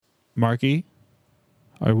Marky,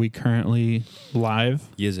 are we currently live?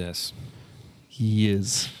 Yes.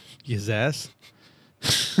 Yes. His ass.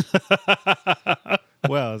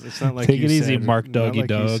 Well, it's not like Take you it easy, said, Mark Doggy not like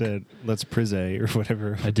Dog. You said, let's prizzy or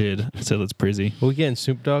whatever. I did. I said let's prizzy. Are we getting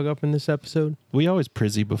Snoop Dogg up in this episode? We always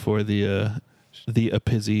prizzy before the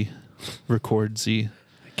apizzy recordsy.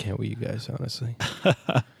 I can't with you guys, honestly.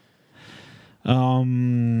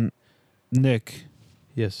 Nick,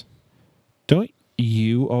 Yes. don't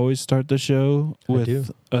you always start the show I with do.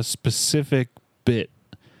 a specific bit?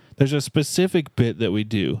 There's a specific bit that we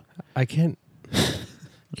do. I can't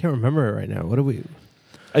remember it right now. What do we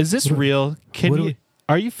Is this real?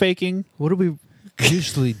 Are you faking?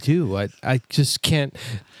 usually do? I just can't.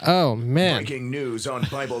 Oh man. Breaking news on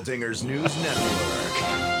Bible Dingers News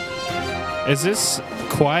Network. Is this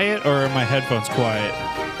quiet or are my headphones quiet?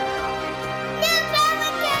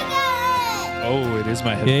 Oh, it is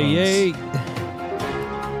my headphones. Yay.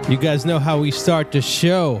 You guys know how we start the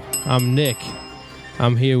show. I'm Nick.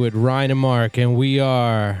 I'm here with Ryan and Mark, and we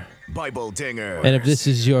are... Bible Dingers. And if this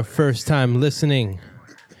is your first time listening,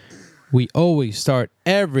 we always start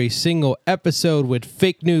every single episode with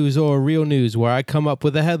fake news or real news, where I come up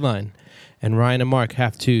with a headline, and Ryan and Mark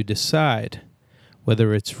have to decide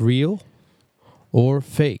whether it's real or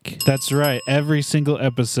fake. That's right. Every single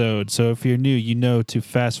episode. So if you're new, you know to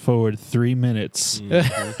fast forward 3 minutes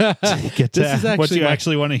to get to This is what you actually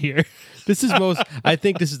actually want to hear. I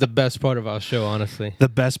think this is the best part of our show, honestly. The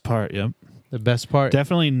best part, yep. The best part.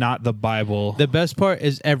 Definitely not the Bible. The best part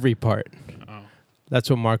is every part. Oh. That's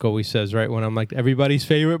what Mark always says, right? When I'm like, everybody's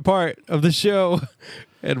favorite part of the show.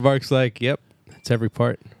 And Mark's like, yep, it's every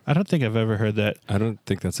part. I don't think I've ever heard that. I don't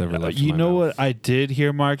think that's ever left You my know mouth. what I did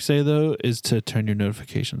hear Mark say, though, is to turn your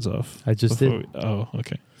notifications off. I just did. Oh,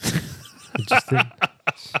 okay. I just did. A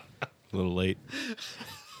little late.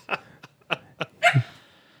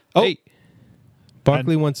 Oh. Hey,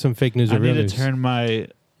 Barkley wants some fake news I or real need news. to turn my...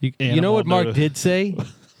 You know what Mark animal did say?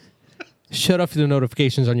 Shut off the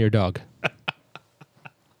notifications on your dog.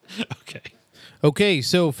 Okay. Okay,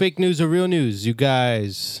 so fake news or real news. You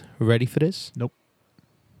guys ready for this? Nope.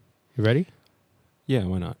 You ready? Yeah,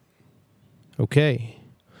 why not? Okay.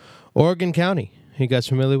 Oregon County. You guys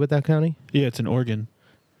familiar with that county? Yeah, it's an organ.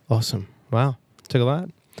 Awesome. Wow. Took a lot.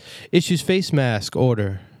 Issues face mask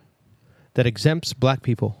order that exempts black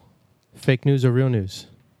people. Fake news or real news?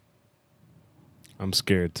 I'm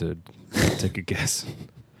scared to take a guess.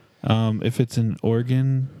 If it's an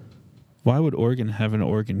Oregon, why would Oregon have an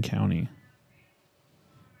Oregon County?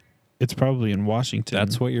 It's probably in Washington.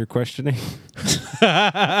 That's what you're questioning?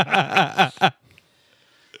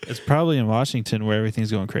 It's probably in Washington where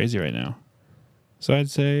everything's going crazy right now. So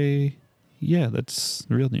I'd say, yeah, that's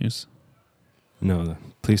real news. No,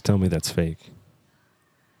 please tell me that's fake.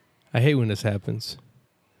 I hate when this happens.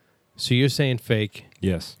 So you're saying fake.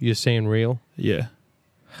 Yes. You're saying real. Yeah.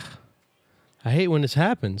 I hate when this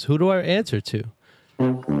happens. Who do I answer to?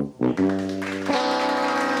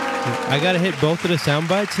 I got to hit both of the sound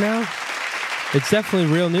bites now? It's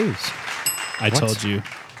definitely real news. I told you.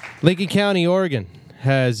 Lincoln County, Oregon,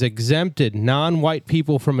 has exempted non-white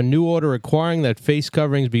people from a new order requiring that face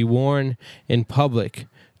coverings be worn in public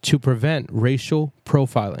to prevent racial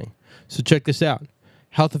profiling. So check this out.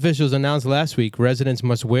 Health officials announced last week residents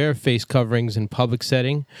must wear face coverings in public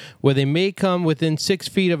setting where they may come within 6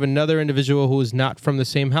 feet of another individual who is not from the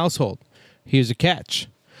same household. Here's a catch.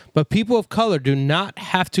 But people of color do not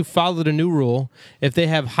have to follow the new rule if they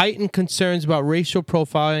have heightened concerns about racial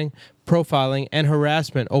profiling and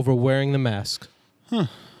harassment over wearing the mask.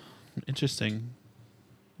 Interesting.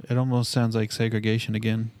 It almost sounds like segregation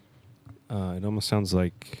again. It almost sounds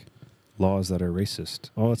like laws that are racist.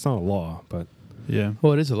 Oh, it's not a law, but... Yeah.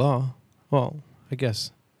 Well, it is a law. Well, I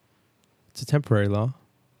guess it's a temporary law.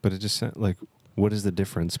 But it just sounds like... What is the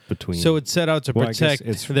difference between... So it's set out to Well, I guess protect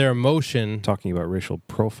it's- their emotion, talking about racial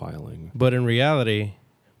profiling. but in reality,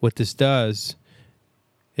 what this does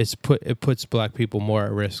is it puts black people more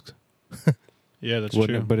at risk. Yeah, that's What-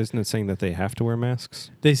 true. But isn't it saying that they have to wear masks?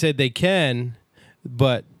 They said they can,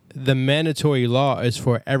 but the mandatory law is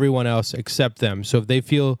for everyone else except them. So if they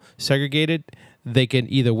feel segregated, they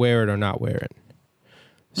can either wear it or not wear it.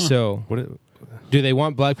 So What? do they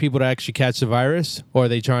want black people to actually catch the virus, or are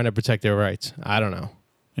they trying to protect their rights? I don't know.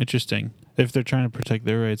 Interesting. If they're trying to protect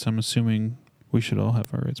their rights, I'm assuming we should all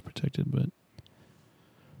have our rights protected, but...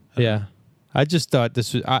 Yeah. I just thought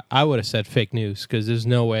this was... I would have said fake news, because there's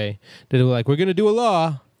no way that they were like, we're going to do a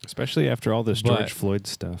law. Especially after all this But- George Floyd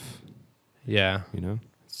stuff, Yeah. you know?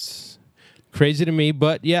 It's crazy to me,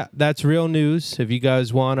 but yeah, that's real news. If you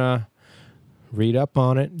guys want to read up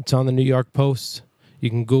on it, it's on the New York Post. You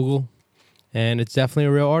can Google And it's definitely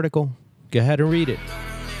a real article. Go ahead and read it.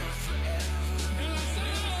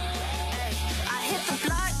 I hit the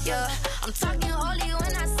block, yeah. I'm talking holy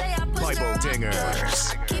when I say I push Bible the rock,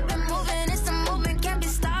 Dingers. yeah. Keep it moving, it's a movement, can't be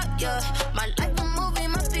stopped, yeah. My life a movie,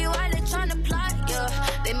 must be why they tryna plot, yeah.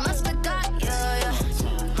 They must forgot, yeah.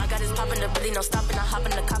 My God is popping, there really no stopping. I hop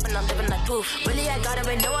in the cop and I'm living like proof. Really, I got it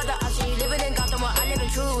with no other option. You living in Gotham where I live in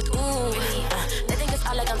truth. Ooh, really, they think it's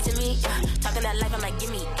all like I'm Siri, yeah. Talking that life, I'm like,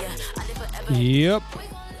 gimme, yeah. I live forever. Yep.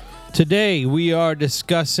 Today we are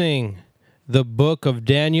discussing the book of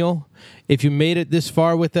Daniel. If you made it this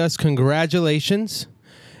far with us, congratulations.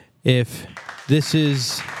 If this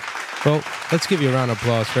is, well, let's give you a round of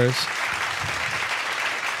applause first.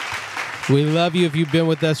 We love you if you've been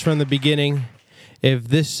with us from the beginning. If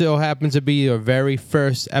this so happens to be your very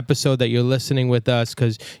first episode that you're listening with us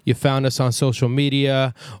because you found us on social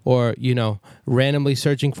media or, randomly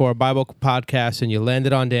searching for a Bible podcast and you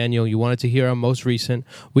landed on Daniel, you wanted to hear our most recent,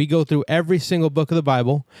 we go through every single book of the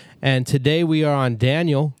Bible. And today we are on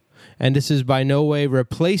Daniel. And this is by no way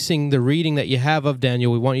replacing the reading that you have of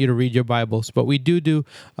Daniel. We want you to read your Bibles, but we do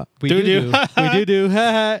a brief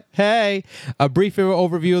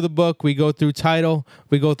overview of the book. We go through title,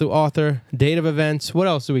 we go through author, date of events. What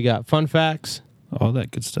else do we got? Fun facts. All that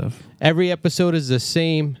good stuff. Every episode is the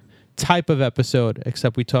same type of episode,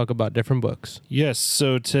 except we talk about different books. Yes,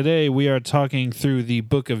 so today we are talking through the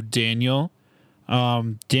book of Daniel.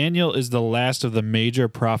 Daniel is the last of the major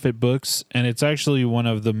prophet books, and it's actually one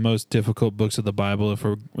of the most difficult books of the Bible, if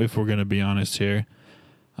we're going to be honest here.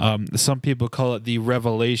 Some people call it the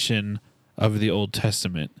revelation of the Old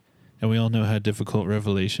Testament, and we all know how difficult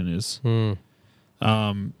Revelation is. But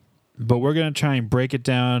we're going to try and break it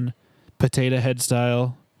down potato head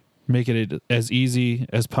style, make it as easy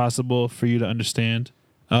as possible for you to understand.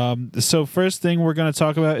 So first thing we're going to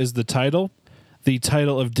talk about is the title. The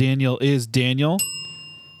title of Daniel is Daniel,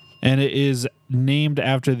 and it is named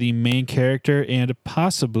after the main character and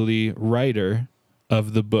possibly writer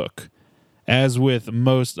of the book, as with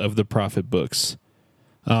most of the prophet books.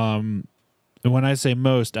 When I say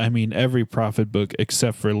most, I mean every prophet book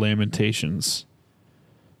except for Lamentations.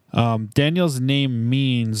 Daniel's name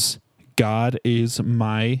means God is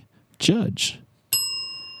my judge.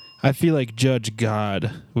 I feel like Judge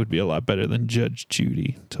God would be a lot better than Judge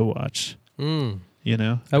Judy to watch. I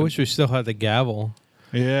wish we still had the gavel.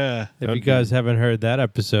 Yeah. If you guys haven't heard that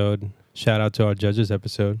episode, shout out to our judges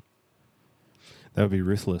episode. That would be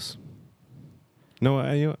ruthless.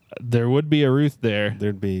 No, There would be a Ruth there.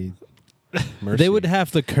 there'd be mercy. They would have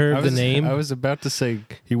to curve the name. I was about to say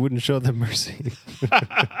he wouldn't show them mercy.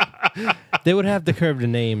 They would have to curve the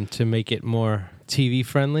name to make it more TV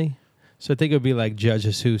friendly. So I think it would be like Judge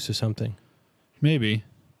Jesus or something. Maybe.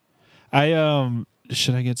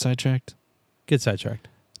 Should I get sidetracked? Get sidetracked.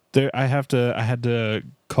 I had to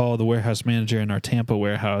call the warehouse manager in our Tampa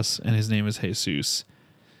warehouse, and his name is Jesus.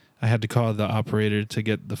 I had to call the operator to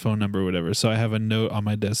get the phone number or whatever. So I have a note on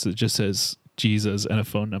my desk that just says Jesus and a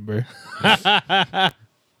phone number.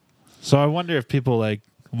 So I wonder if people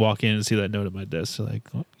walk in and see that note at my desk. They're like,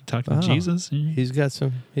 oh, you talking to Jesus? He's got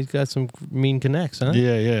some mean connects, huh?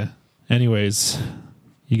 Yeah. Anyways,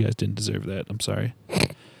 you guys didn't deserve that. I'm sorry.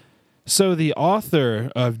 So the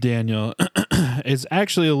author of Daniel is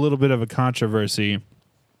actually a little bit of a controversy.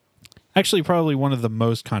 Actually, probably one of the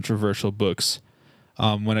most controversial books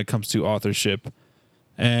when it comes to authorship.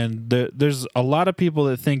 And there's a lot of people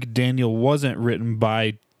that think Daniel wasn't written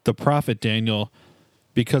by the prophet Daniel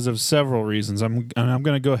because of several reasons. I'm going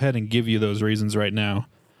to go ahead and give you those reasons right now.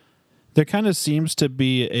 There kind of seems to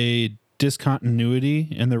be a discontinuity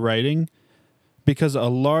in the writing because a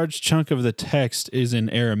large chunk of the text is in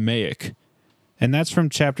Aramaic. And that's from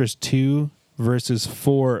chapters 2, verses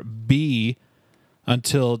 4b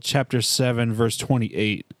until chapter 7, verse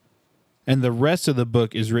 28. And the rest of the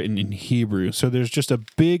book is written in Hebrew. So there's just a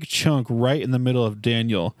big chunk right in the middle of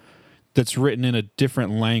Daniel that's written in a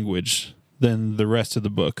different language than the rest of the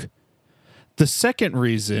book. The second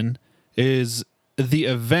reason is the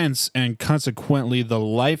events and consequently the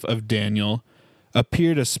life of Daniel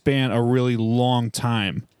appear to span a really long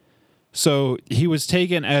time. So he was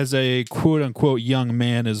taken as a quote-unquote young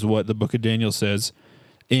man, is what the book of Daniel says,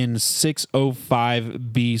 in 605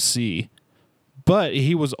 BC. But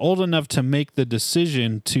he was old enough to make the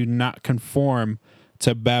decision to not conform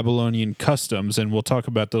to Babylonian customs, and we'll talk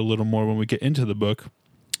about that a little more when we get into the book.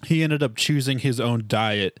 He ended up choosing his own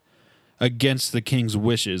diet against the king's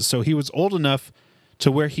wishes. So he was old enough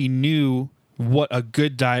to where he knew what a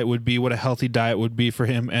good diet would be, what a healthy diet would be for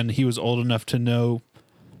him, and he was old enough to know,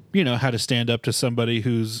 how to stand up to somebody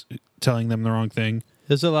who's telling them the wrong thing.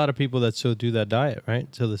 There's a lot of people that still do that diet,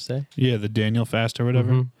 right? Till this day. Yeah, the Daniel fast or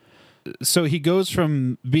whatever. Mhm. So he goes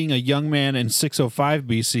from being a young man in 605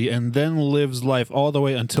 BC and then lives life all the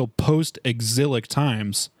way until post-exilic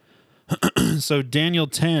times. So Daniel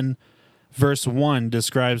 10, verse 1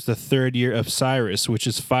 describes the third year of Cyrus, which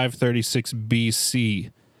is 536 BC.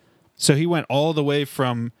 So he went all the way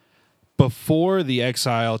from before the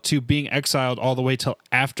exile to being exiled all the way till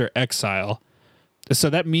after exile. So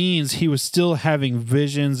that means he was still having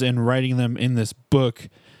visions and writing them in this book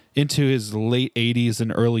into his late 80s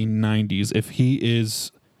and early 90s, if he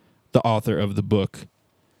is the author of the book.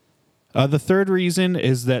 The third reason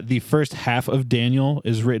is that the first half of Daniel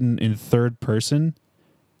is written in third person,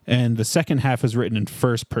 and the second half is written in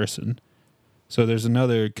first person. So there's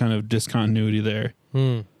another kind of discontinuity there.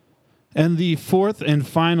 And the fourth and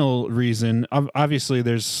final reason, obviously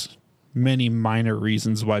there's many minor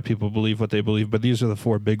reasons why people believe what they believe, but these are the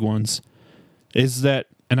four big ones, is that,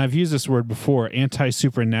 and I've used this word before,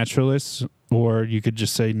 anti-supernaturalists, or you could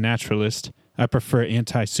just say naturalist. I prefer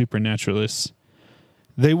anti-supernaturalists.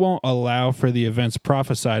 They won't allow for the events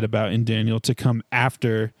prophesied about in Daniel to come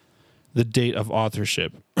after the date of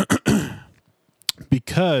authorship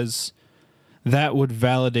because that would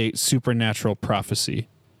validate supernatural prophecy.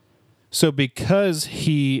 So because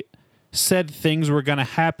he said things were going to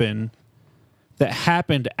happen that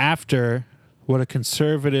happened after what a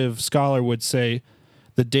conservative scholar would say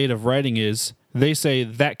the date of writing is, they say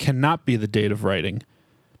that cannot be the date of writing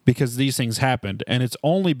because these things happened. And it's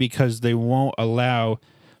only because they won't allow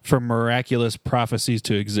for miraculous prophecies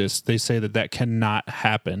to exist. They say that that cannot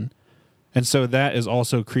happen. And so that is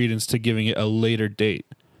also credence to giving it a later date.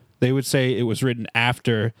 They would say it was written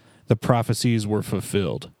after the prophecies were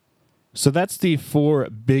fulfilled. So that's the four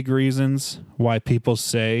big reasons why people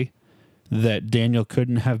say that Daniel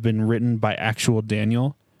couldn't have been written by actual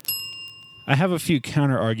Daniel. I have a few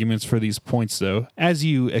counter arguments for these points, though, as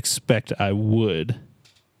you expect I would.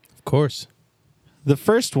 Of course. The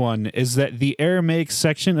first one is that the Aramaic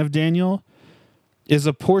section of Daniel is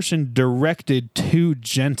a portion directed to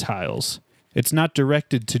Gentiles. It's not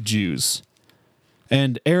directed to Jews.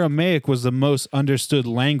 And Aramaic was the most understood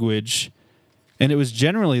language, and it was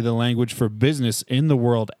generally the language for business in the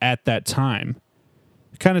world at that time.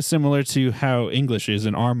 Kind of similar to how English is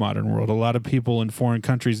in our modern world. A lot of people in foreign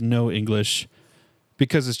countries know English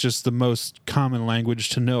because it's just the most common language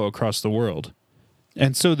to know across the world.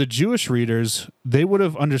 And so the Jewish readers, they would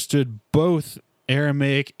have understood both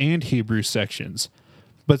Aramaic and Hebrew sections.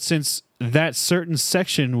 But since that certain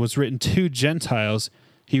section was written to Gentiles,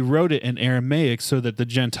 he wrote it in Aramaic so that the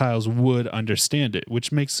Gentiles would understand it,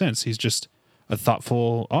 which makes sense. He's just a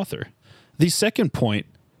thoughtful author. The second point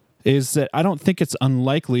is that I don't think it's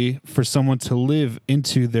unlikely for someone to live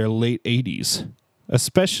into their late 80s,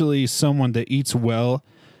 especially someone that eats well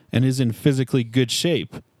and is in physically good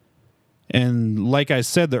shape. And like I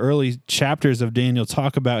said, the early chapters of Daniel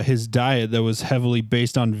talk about his diet that was heavily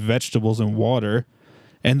based on vegetables and water,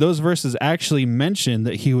 and those verses actually mention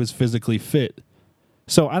that he was physically fit.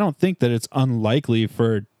 So I don't think that it's unlikely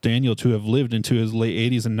for Daniel to have lived into his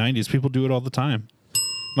late 80s and 90s. People do it all the time.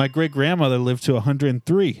 My great-grandmother lived to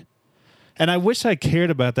 103. And I wish I cared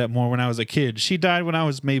about that more when I was a kid. She died when I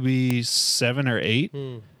was maybe 7 or 8.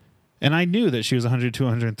 And I knew that she was 100 to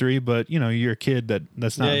 103, but, you know, you're a kid,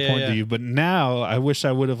 that's not important to you. But now I wish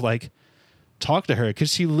I would have, like, talked to her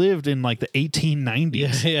because she lived in, like, the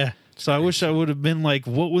 1890s. Yeah. So I wish I would have been like,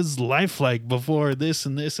 what was life like before this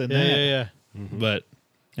and this and that? Yeah. But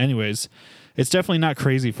anyways, it's definitely not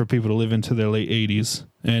crazy for people to live into their late 80s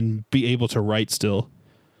and be able to write still.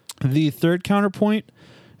 The third counterpoint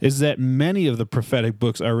is that many of the prophetic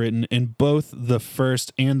books are written in both the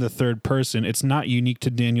first and the third person. It's not unique to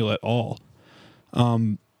Daniel at all.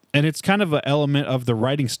 And it's kind of an element of the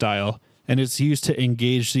writing style, and it's used to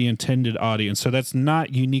engage the intended audience. So that's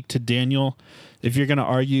not unique to Daniel. If you're going to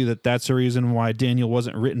argue that that's a reason why Daniel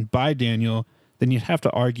wasn't written by Daniel, then you'd have to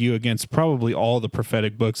argue against probably all the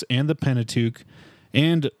prophetic books and the Pentateuch,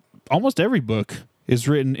 and almost every book is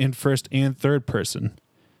written in first and third person.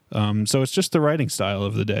 So it's just the writing style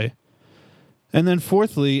of the day. And then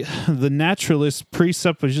fourthly, the naturalist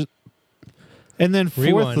presupposition. And then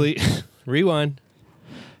fourthly, Rewind.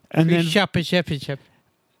 and then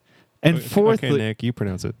and fourthly, Okay, Nick, you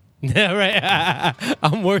pronounce it. Yeah, right.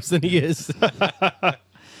 I'm worse than he is.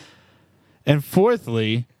 and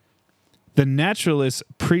fourthly, the naturalist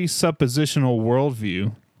presuppositional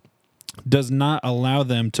worldview does not allow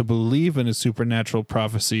them to believe in a supernatural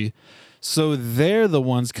prophecy. So they're the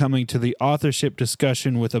ones coming to the authorship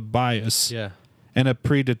discussion with a bias and a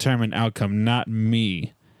predetermined outcome, not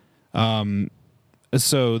me.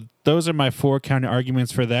 So those are my 4 counter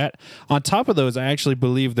arguments for that. On top of those, I actually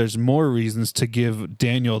believe there's more reasons to give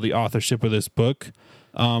Daniel the authorship of this book.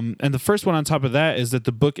 And the first one on top of that is that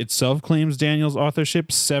the book itself claims Daniel's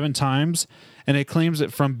authorship 7 times, and it claims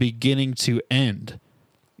it from beginning to end.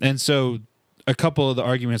 And so a couple of the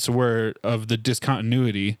arguments were of the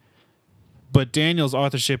discontinuity, but Daniel's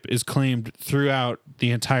authorship is claimed throughout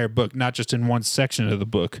the entire book, not just in one section of the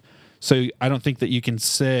book. So I don't think that you can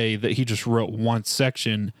say that he just wrote one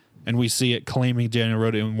section and we see it claiming Daniel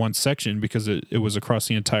wrote it in one section because it was across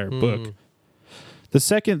the entire book. The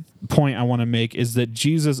second point I want to make is that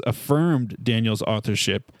Jesus affirmed Daniel's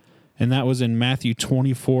authorship, and that was in Matthew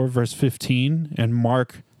 24, verse 15, and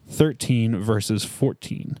Mark 13, verses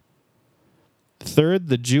 14. Third,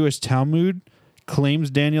 the Jewish Talmud claims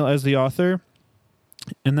Daniel as the author,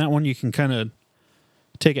 and that one you can kind of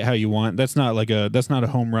take it how you want. That's not a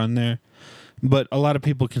home run there. But a lot of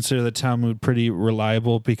people consider the Talmud pretty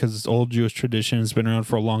reliable because it's old Jewish tradition. It's been around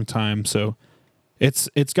for a long time, so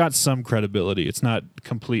it's got some credibility. It's not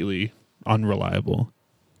completely unreliable.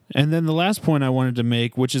 And then the last point I wanted to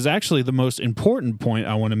make, which is actually the most important point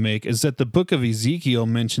I want to make, is that the book of Ezekiel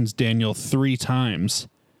mentions Daniel 3 times.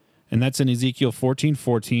 And that's in Ezekiel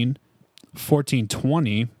 14:14,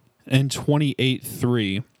 14:20, and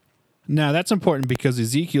 28:3. Now, that's important because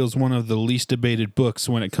Ezekiel is one of the least debated books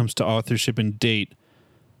when it comes to authorship and date,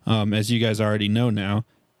 as you guys already know now,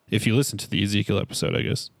 if you listen to the Ezekiel episode, I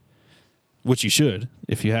guess, which you should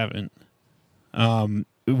if you haven't.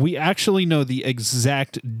 We actually know the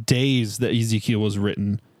exact days that Ezekiel was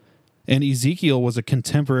written, and Ezekiel was a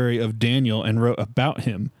contemporary of Daniel and wrote about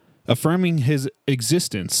him, affirming his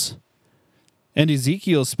existence. And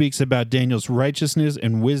Ezekiel speaks about Daniel's righteousness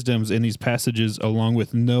and wisdoms in these passages, along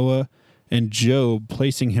with Noah and Job,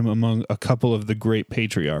 placing him among a couple of the great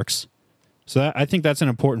patriarchs. So I think that's an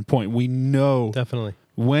important point. We know Definitely.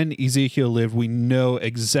 when Ezekiel lived, we know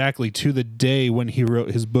exactly to the day when he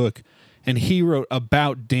wrote his book. And he wrote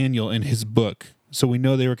about Daniel in his book. So we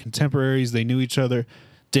know they were contemporaries. They knew each other.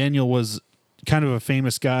 Daniel was kind of a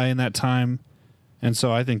famous guy in that time. And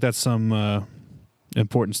so I think that's some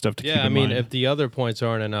important stuff to keep in mind. If the other points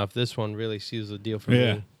aren't enough, this one really seals the deal for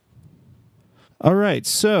me. All right,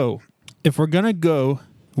 so if we're going to go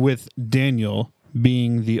with Daniel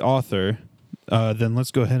being the author, then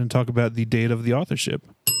let's go ahead and talk about the date of the authorship.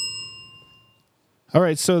 All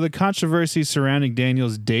right, so the controversy surrounding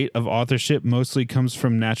Daniel's date of authorship mostly comes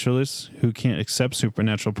from naturalists who can't accept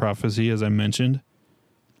supernatural prophecy, as I mentioned.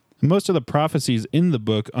 Most of the prophecies in the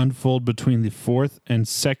book unfold between the 4th and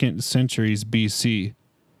 2nd centuries BC,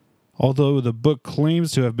 although the book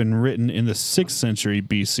claims to have been written in the 6th century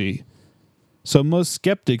BC. So most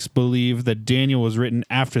skeptics believe that Daniel was written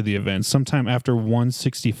after the event, sometime after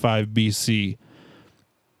 165 BC.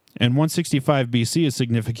 And 165 BC is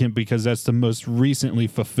significant because that's the most recently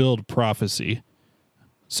fulfilled prophecy.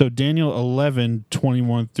 So Daniel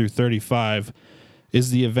 11:21 through 35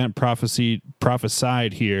 is the event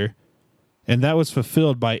prophesied here, and that was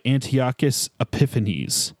fulfilled by Antiochus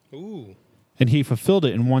Epiphanes. Ooh. And he fulfilled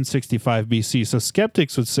it in 165 BC. So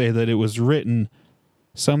skeptics would say that it was written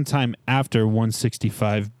sometime after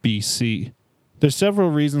 165 BC. There's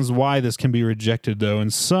several reasons why this can be rejected, though,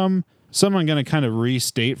 and some I'm going to kind of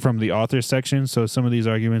restate from the author section, so some of these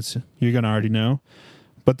arguments you're going to already know,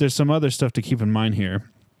 but there's some other stuff to keep in mind here.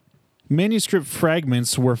 Manuscript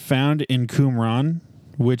fragments were found in Qumran,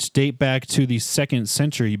 which date back to the 2nd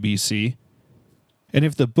century BC. And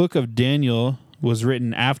if the book of Daniel was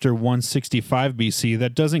written after 165 BC,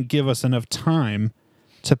 that doesn't give us enough time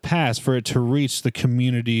to pass for it to reach the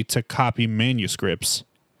community to copy manuscripts.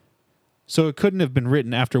 So it couldn't have been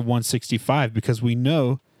written after 165 because we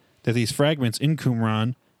know that these fragments in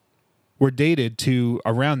Qumran were dated to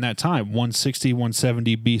around that time, 160,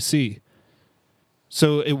 170 BC.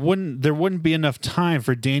 So there wouldn't be enough time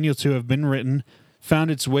for Daniel to have been written,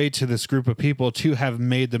 found its way to this group of people to have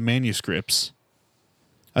made the manuscripts.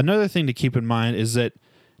 Another thing to keep in mind is that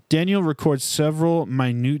Daniel records several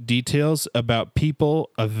minute details about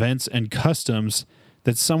people, events, and customs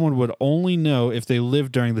that someone would only know if they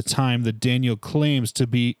lived during the time that Daniel claims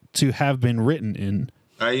to have been written in.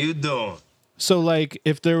 How you doing? So, like,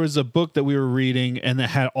 if there was a book that we were reading and that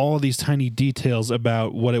had all these tiny details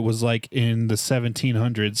about what it was like in the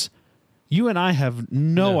 1700s, you and I have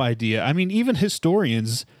no idea. I mean, even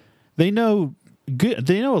historians, they know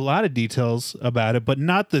a lot of details about it, but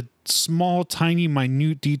not the small, tiny,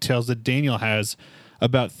 minute details that Daniel has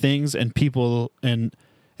about things and people and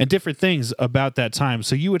different things about that time.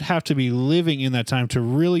 So you would have to be living in that time to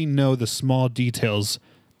really know the small details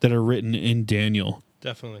that are written in Daniel.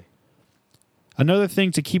 Definitely. Another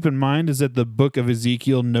thing to keep in mind is that the book of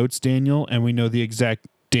Ezekiel notes Daniel, and we know the exact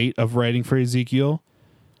date of writing for Ezekiel,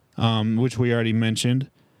 which we already mentioned.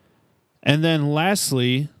 And then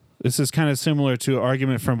lastly, this is kind of similar to an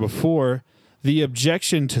argument from before, the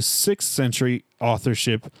objection to 6th century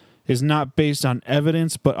authorship is not based on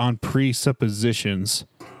evidence, but on presuppositions.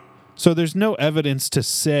 So there's no evidence to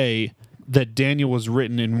say that Daniel was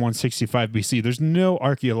written in 165 BC. There's no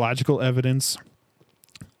archaeological evidence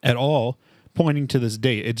at all pointing to this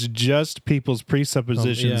date. It's just people's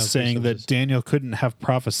presuppositions saying that Daniel couldn't have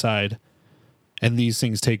prophesied and these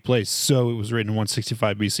things take place, so it was written in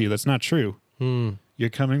 165 BC. That's not true. You're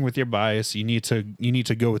coming with your bias. You need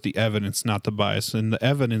to go with the evidence, not the bias. And the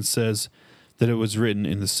evidence says that it was written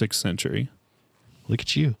in the 6th century. Look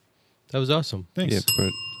at you. That was awesome. Thanks. Yeah,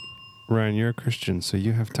 but Ryan, you're a Christian, so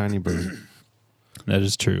you have Tiny Bird. That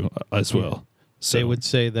is true as well. So, They would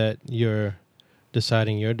say that you're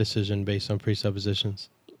deciding your decision based on presuppositions.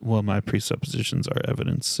 well, my presuppositions are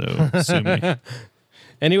evidence, so sue me.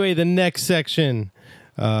 Anyway, the next section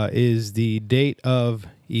is the date of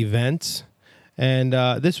events. And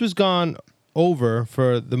this was gone over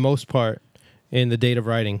for the most part in the date of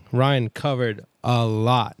writing. Ryan covered a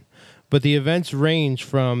lot. But the events range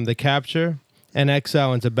from the capture and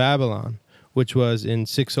exile into Babylon, which was in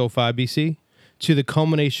 605 BC, to the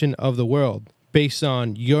culmination of the world, based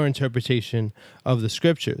on your interpretation of the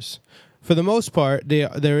scriptures. For the most part,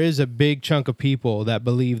 there is a big chunk of people that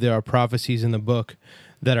believe there are prophecies in the book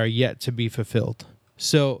that are yet to be fulfilled.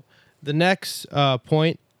 So the next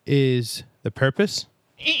point is the purpose.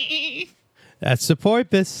 That's the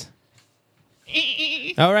porpoise.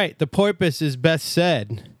 All right, the porpoise is best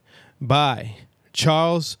said by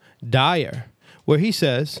Charles Dyer, where he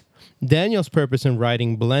says, Daniel's purpose in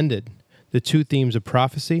writing blended the two themes of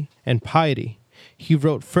prophecy and piety. He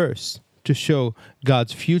wrote first to show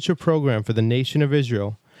God's future program for the nation of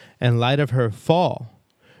Israel in light of her fall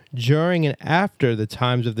during and after the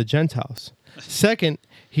times of the Gentiles. Second,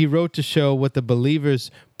 he wrote to show what the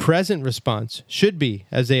believers' present response should be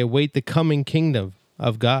as they await the coming kingdom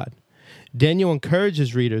of God. Daniel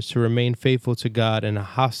encourages readers to remain faithful to God in a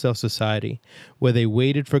hostile society where they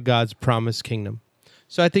waited for God's promised kingdom.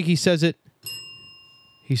 So I think he says it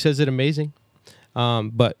amazing.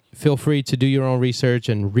 But feel free to do your own research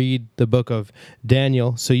and read the book of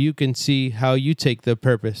Daniel so you can see how you take the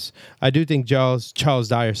purpose. I do think Charles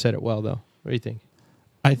Dyer said it well, though. What do you think?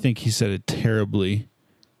 I think he said it terribly.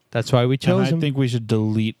 That's why we chose And I him. think we should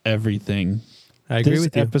delete everything. I agree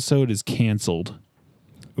with you. This episode is canceled.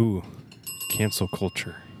 Ooh, cancel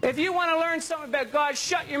culture. If you want to learn something about God,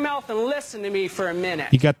 shut your mouth and listen to me for a minute.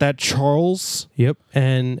 You got that, Charles? Yep.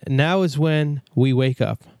 And now is when we wake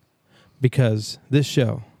up, because this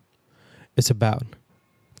show is about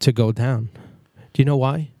to go down. Do you know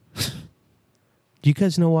why? Do you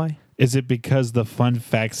guys know why? Is it because the fun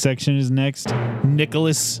fact section is next?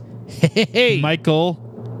 Nicholas Hey, Michael.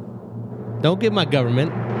 don't get my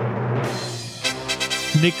government.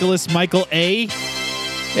 Nicholas Michael A.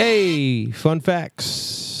 Hey, fun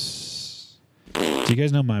facts. Do you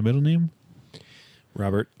guys know my middle name?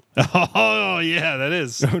 Robert. Oh, yeah, that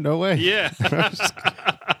is. Oh, no way. Yeah,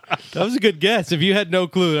 That was a good guess. If you had no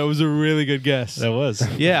clue, that was a really good guess. that was.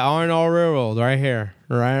 Yeah, R&R Railroad right here.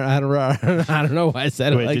 Right, I don't know why I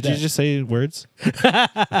said it Wait, like did that. you just say words?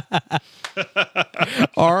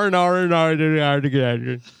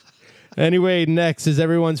 R&R. Anyway, next is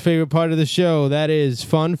everyone's favorite part of the show. That is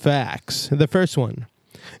fun facts. The first one.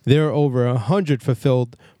 There are over 100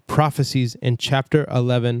 fulfilled prophecies in chapter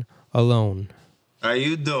 11 alone. How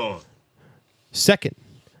you doing? Second,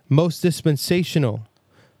 most dispensational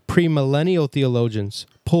premillennial theologians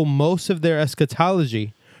pull most of their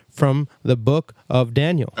eschatology from the book of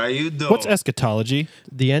Daniel, How you doing? What's eschatology?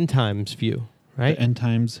 the end times view, right? The end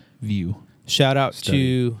times view. Shout out Study.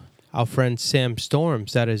 to our friend Sam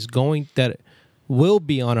Storms that will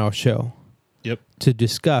be on our show Yep. to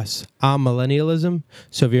discuss millennialism.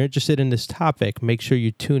 So if you're interested in this topic, make sure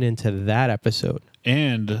you tune into that episode.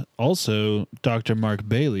 And also Dr. Mark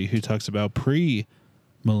Bailey, who talks about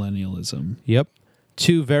pre-millennialism. Yep.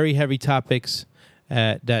 Two very heavy topics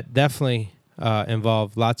that definitely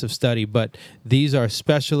involve lots of study, but these are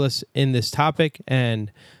specialists in this topic,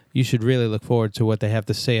 and you should really look forward to what they have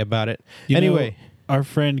to say about it. Anyway, our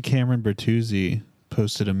friend Cameron Bertuzzi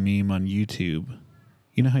posted a meme on YouTube.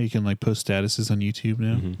 You know how you can like post statuses on YouTube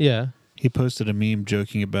now? yeah. He posted a meme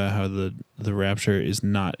joking about how the rapture is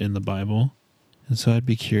not in the Bible. And so I'd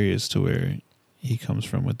be curious to where he comes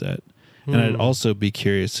from with that. And I'd also be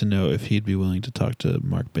curious to know if he'd be willing to talk to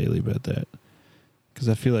Mark Bailey about that. Because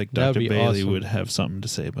I feel like That would Dr. be Bailey awesome. would have something to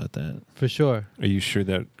say about that. For sure. Are you sure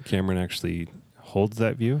that Cameron actually holds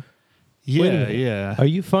that view? Wait a Yeah, minute. yeah. Are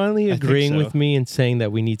you finally I think agreeing so. with me in saying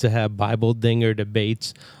that we need to have Bible dinger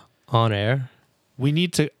debates on air? We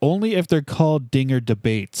need to only if they're called dinger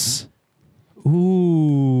debates.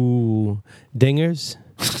 Ooh, dingers,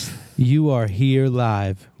 you are here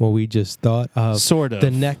live where we just thought of Sort of.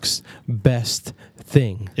 the next best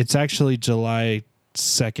thing. It's actually July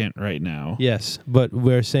 2nd right now. Yes, but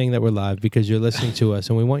we're saying that we're live because you're listening to us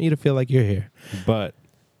and we want you to feel like you're here. But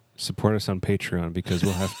support us on Patreon because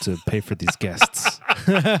we'll have to pay for these guests.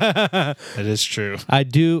 That is true. I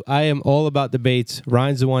am all about debates.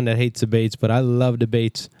 Ryan's the one that hates debates, but I love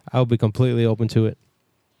debates. I'll be completely open to it.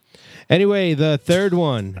 Anyway, the third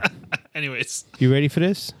one. Anyways. You ready for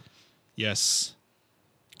this? Yes.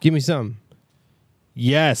 Give me some.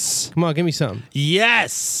 Yes. Come on, give me some.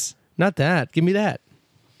 Yes. Not that. Give me that.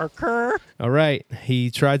 All right.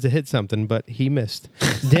 He tried to hit something, but he missed.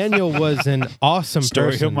 Daniel was an awesome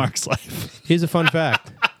Story person. of Mark's life. Here's a fun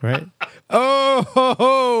fact, right? Oh, ho,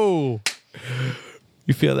 ho.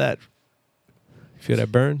 You feel that? You feel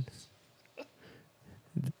that burn?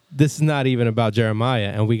 This is not even about Jeremiah,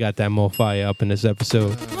 and we got that more fire up in this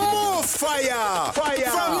episode. More fire!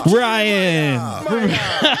 Fire! Ryan.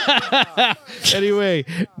 Anyway,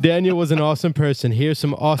 Daniel was an awesome person. Here's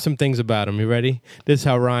some awesome things about him. You ready? This is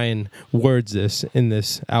how Ryan words this in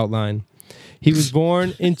this outline. He was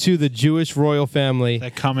born into the Jewish royal family.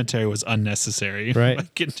 That commentary was unnecessary. Right.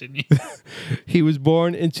 But continue. He was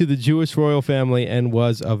born into the Jewish royal family and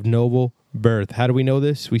was of noble birth. How do we know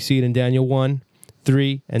this? We see it in Daniel 1,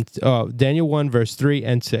 3, and Daniel 1, verse 3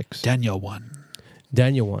 and 6. Daniel 1.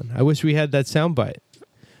 Daniel 1. I wish we had that soundbite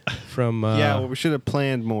from. Yeah, well, we should have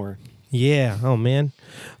planned more. Yeah. Oh, man.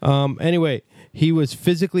 Anyway, he was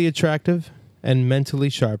physically attractive and mentally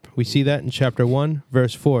sharp. We see that in chapter 1,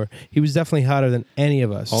 verse 4. He was definitely hotter than any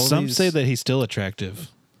of us Some say that he's still attractive.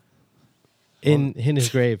 in his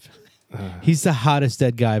grave. He's the hottest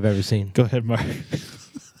dead guy I've ever seen. Go ahead, Mark.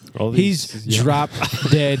 All He's these, drop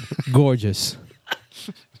dead gorgeous.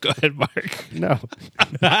 Go ahead, Mark. No.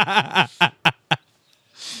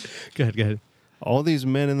 Go ahead. All these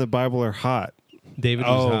men in the Bible are hot. David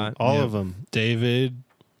was Oh, hot. All Yeah. of them. David,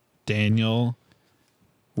 Daniel,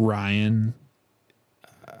 Ryan.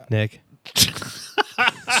 Nick.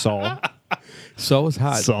 Saul. Saul was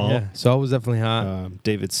hot. Saul. Yeah, Saul was definitely hot.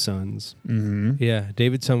 David's sons. Mm-hmm. Yeah,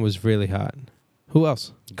 David's son was really hot. Who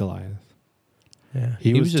else? Goliath. Yeah,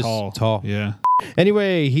 He was just tall. Tall. Yeah.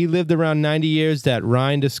 Anyway, he lived around 90 years that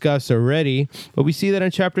Ryan discussed already, but we see that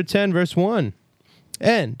in chapter 10, verse 1.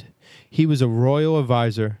 And he was a royal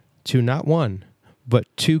advisor to not one, but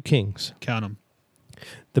two kings. Count them.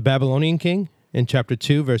 The Babylonian king in chapter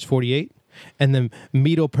 2, verse 48, and the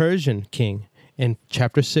Medo-Persian king in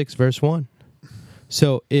chapter 6, verse 1.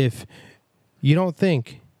 So if you don't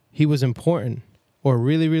think he was important or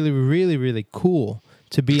really, really, really, really cool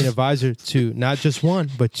to be an advisor to not just one,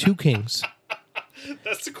 but two kings,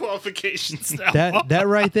 That's the qualifications now. that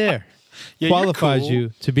right there Yeah, you're qualifies cool. you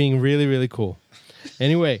to being really, really cool.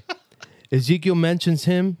 Anyway, Ezekiel mentions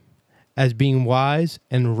him as being wise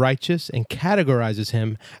and righteous and categorizes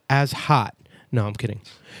him as hot. No, I'm kidding.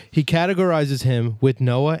 He categorizes him with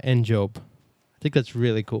Noah and Job. I think that's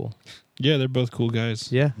really cool. Yeah, they're both cool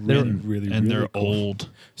guys. Yeah. they're- And they're old.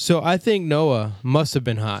 So I think Noah must have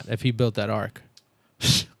been hot if he built that ark.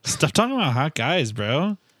 Stop talking about hot guys,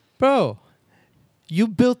 bro. Bro, you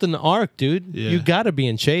built an ark, dude. Yeah. You got to be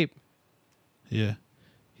in shape. Yeah.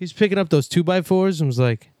 He's picking up those 2x4s and was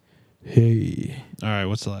like, hey. All right,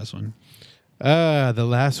 what's the last one? The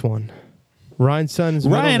last one. Ryan's son's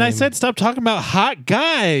middle Ryan, I name- said stop talking about hot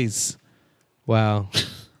guys. Wow.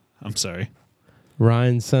 I'm sorry.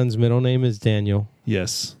 Ryan's son's middle name is Daniel.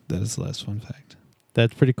 Yes, that is the last fun fact.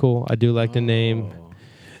 That's pretty cool. I do like the name.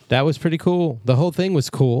 That was pretty cool. The whole thing was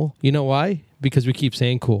cool. You know why? Because we keep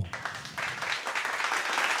saying cool.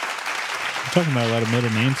 We're talking about a lot of middle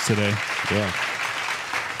names today. Yeah.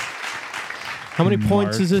 How many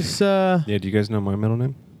points Mark. is this? Yeah, do you guys know my middle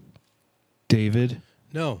name? David,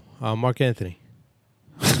 No, Mark Anthony.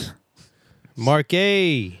 Mark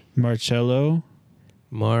A. Marcello,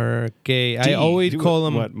 Mark A. I D. always call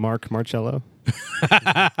him What, Mark Marcello?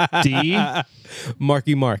 D.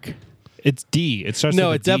 Marky Mark. It's D. It starts. No,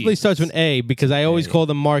 with a it definitely D. starts with A because I always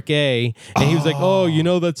called him Mark A. And he was like, oh, you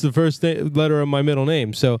know, that's the first letter of my middle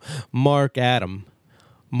name. So Mark Adam.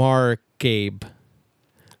 Mark Gabe.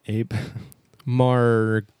 Abe?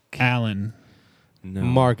 Mark Alan, No.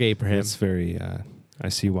 Mark Abraham. That's very, I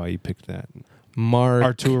see why you picked that. Mark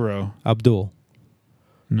Arturo. Abdul.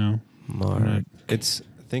 No, Mark.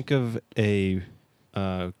 Think of a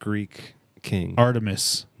Greek king.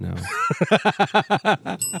 Artemis, No.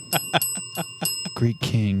 Greek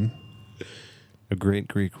king. A great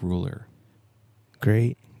Greek ruler.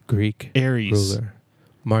 Great Greek Ares. ruler.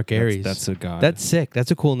 Mark Ares. That's a god. That's sick.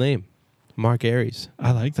 That's a cool name. Mark Ares.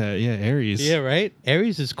 I like that. Yeah, Ares. Yeah, right?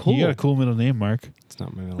 Ares is cool. You got a cool middle name, Mark. It's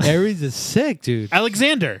not my middle name. Ares is sick, dude.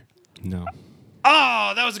 Alexander. No.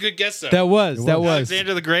 Oh, that was a good guess, though. That was.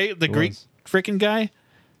 Alexander the Great, the Greek was. freaking guy.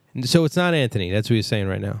 So it's not Anthony. That's what he's saying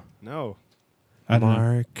right now. No. I don't know.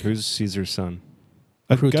 Mark. Who's Caesar's son?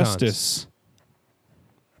 Augustus.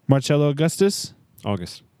 Marcello Augustus.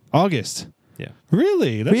 August. August. Yeah.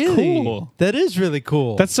 Really? That's Really? cool. That is really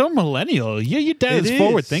cool. That's so millennial. Yeah, your dad It is is.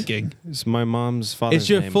 forward thinking. It's my mom's father's Is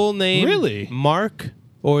your name. full name Really? Mark,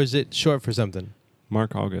 or is it short for something?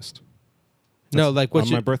 Mark August. No, like what's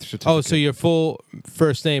on your my birth certificate. Oh, so your full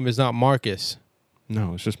first name is not Marcus.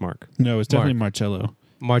 No, it's just Mark. No, it's definitely Mark. Marcello.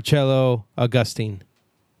 Marcello Augustine.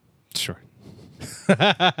 Sure. All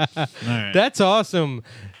right. That's awesome.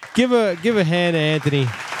 Give a hand to Anthony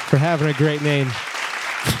for having a great name.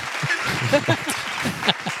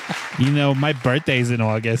 You know, my birthday's in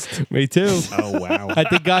August. Me too. Oh, wow. I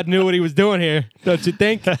think God knew what he was doing here. Don't you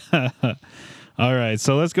think? All right,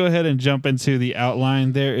 so let's go ahead and jump into the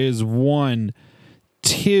outline. There is 1,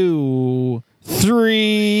 2,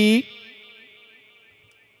 3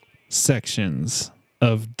 sections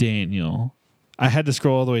of Daniel. I had to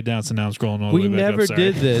scroll all the way down, so now I'm scrolling all the We way back never up. Sorry.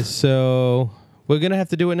 did this, so we're gonna have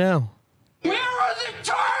to do it now. Where are the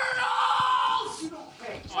turtles?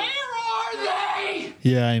 Where are they?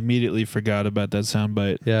 Yeah, I immediately forgot about that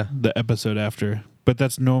soundbite. Yeah. The episode after. But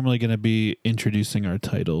that's normally going to be introducing our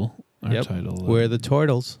title. Our Yep. title. We're the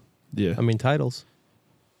turtles. Yeah. Titles.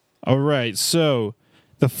 All right. So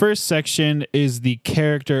the first section is the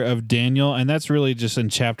character of Daniel, and that's really just in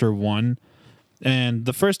chapter 1. And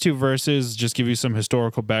the first 2 verses just give you some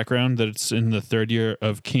historical background that it's in the 3rd year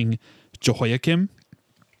of King Jehoiakim.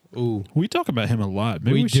 Ooh. We talk about him a lot.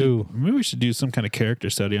 We do. Maybe we should do some kind of character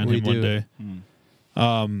study on We him one do.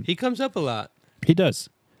 day. He comes up a lot. He does.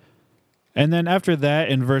 And then after that,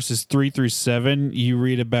 in verses 3 through 7, you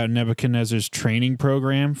read about Nebuchadnezzar's training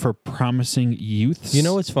program for promising youths. You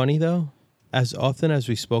know what's funny though? As often as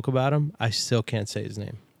we spoke about him, I still can't say his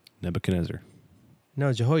name. Nebuchadnezzar.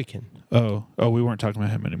 No, Jehoiakim. Oh, we weren't talking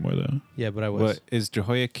about him anymore, though. Yeah, but I was. What is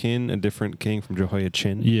Jehoiakim a different king from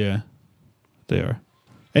Jehoiachin? Yeah, they are.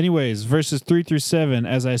 Anyways, verses 3 through 7,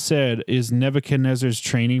 as I said, is Nebuchadnezzar's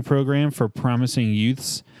training program for promising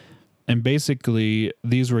youths. And basically,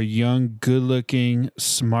 these were young, good-looking,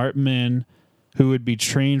 smart men who would be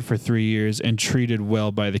trained for 3 years and treated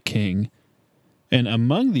well by the king. And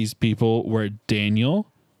among these people were Daniel,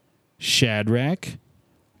 Shadrach,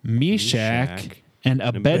 Meshach, and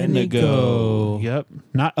Abednego. Abednego. Yep.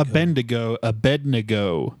 Not Abednego,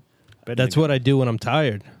 Abednego. That's what I do when I'm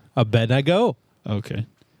tired. I bet I go. Okay.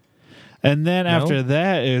 And then No? after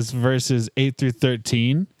that is verses 8 through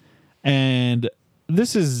 13. And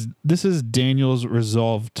this is Daniel's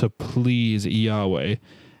resolve to please Yahweh.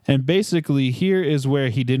 And basically here is where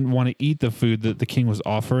he didn't want to eat the food that the king was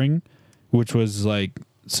offering, which was like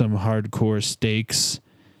some hardcore steaks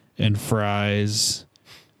and fries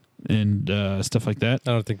and stuff like that.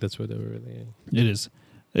 I don't think that's what they were really. It is.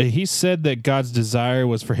 He said that God's desire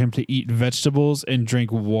was for him to eat vegetables and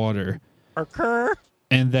drink water.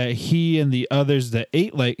 And that he and the others that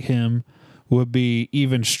ate like him would be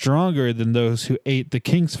even stronger than those who ate the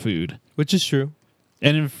king's food. Which is true.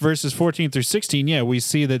 And in verses 14 through 16, yeah, we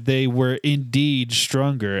see that they were indeed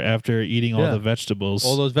stronger after eating all Yeah. the vegetables.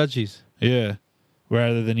 All those veggies. Yeah.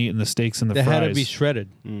 Rather than eating the steaks and the They fries. had to be shredded.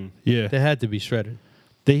 Yeah. They had to be shredded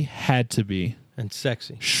They had to be and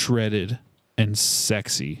sexy. shredded and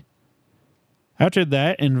sexy. After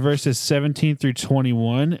that, in verses 17 through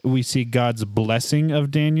 21, we see God's blessing of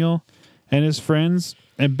Daniel and his friends.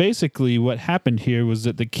 And basically what happened here was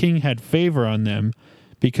that the king had favor on them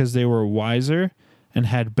because they were wiser and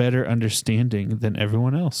had better understanding than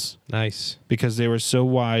everyone else. Nice. Because they were so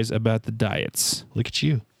wise about the diets. Look at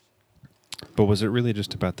you. But was it really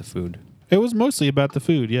just about the food? It was mostly about the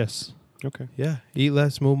food, yes. Okay. Yeah. Eat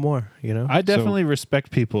less, move more, you know? I definitely respect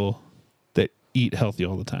people that eat healthy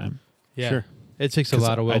all the time. yeah. Sure. It takes a 'Cause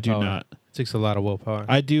lot of I willpower. do not. It takes a lot of willpower.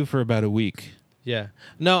 I do for about a week. yeah.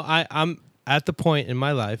 No, I'm at the point in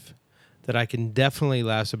my life that I can definitely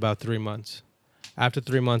last about 3 months. After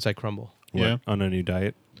 3 months, I crumble. What, Yeah. on a new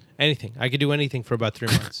diet? Anything. I could do anything for about 3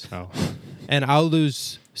 months. Oh. And I'll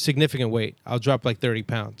lose significant weight. I'll drop like 30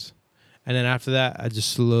 pounds. And then after that, I just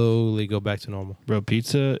slowly go back to normal. Bro,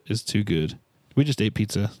 pizza is too good. We just ate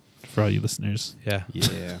pizza for all you listeners. Yeah.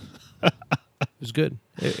 Yeah. was good.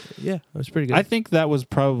 Yeah, it was pretty good. I think that was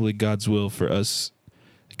probably God's will for us.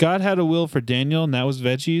 God had a will for Daniel, and that was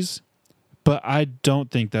veggies. But I don't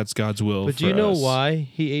think that's God's will but for do you know us. why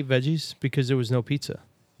he ate veggies? Because there was no pizza.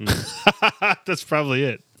 That's probably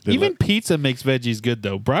it. They Even let- pizza makes veggies good,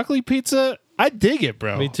 though. Broccoli pizza, I dig it,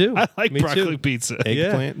 bro. Me too. I like Me broccoli too. pizza.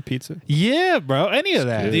 Eggplant pizza. Yeah, bro. Any of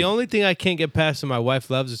that. The only thing I can't get past, and my wife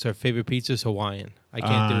loves, is her favorite pizza is Hawaiian. I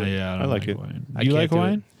can't do it. Yeah, I like it. Hawaiian. I You can't like do it.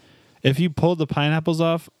 Hawaiian? If you pulled the pineapples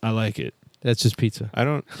off, I like it. That's just pizza. I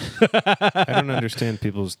don't understand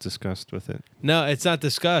people's disgust with it. No, it's not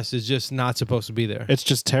disgust. It's just not supposed to be there. It's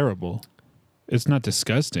just terrible. It's not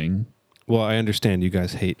disgusting. Well, I understand you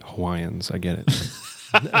guys hate Hawaiians. I get it.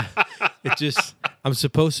 It just, I'm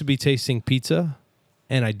supposed to be tasting pizza,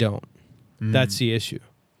 and I don't. That's the issue.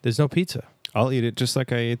 There's no pizza. I'll eat it just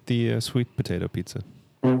like I ate the sweet potato pizza.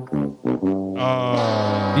 You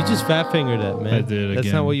just fat fingered that, man. I did That's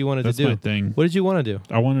again. not what you wanted That's to do. my thing. What did you want to do?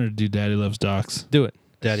 I wanted to do Daddy Loves Docs. Do it.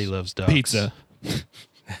 Daddy Loves Docs. Pizza.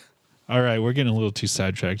 All right, we're getting a little too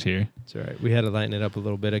sidetracked here. It's all right. We had to lighten it up a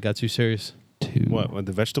little bit. I got too serious. What,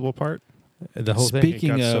 the vegetable part? The whole thing.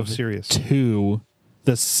 Speaking It got so of serious.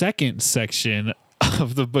 the second section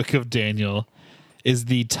of the book of Daniel is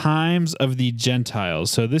the times of the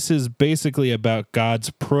Gentiles. So this is basically about God's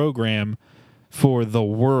program for the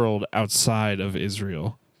world outside of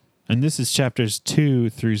Israel. And this is chapters 2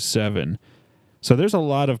 through 7. So there's a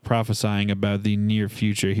lot of prophesying about the near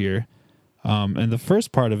future here. And the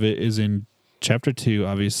first part of it is in chapter 2,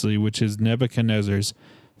 obviously, which is Nebuchadnezzar's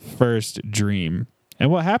first dream. And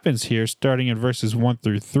what happens here, starting in verses 1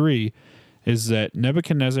 through 3, is that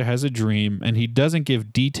Nebuchadnezzar has a dream, and he doesn't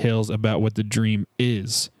give details about what the dream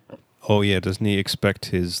is. Oh, yeah. Doesn't he expect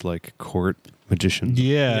his, like, court magician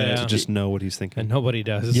Yeah. to just know what he's thinking? And nobody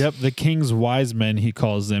does. Yep, the king's wise men, he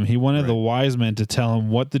calls them. He wanted the wise men to tell him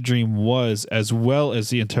what the dream was as well as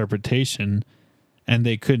the interpretation, and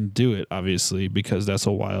they couldn't do it, obviously, because that's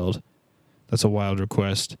a wild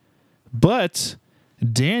request. But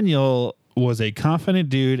Daniel was a confident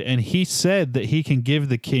dude, and he said that he can give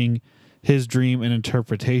the king his dream and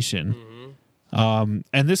interpretation. And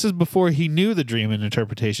this is before he knew the dream and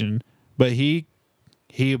interpretation, but he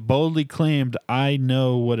boldly claimed, I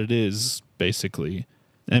know what it is, basically.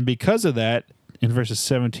 And because of that, in verses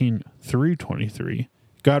 17 through 23,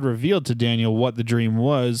 God revealed to Daniel what the dream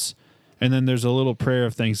was, and then there's a little prayer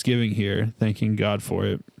of thanksgiving here, thanking God for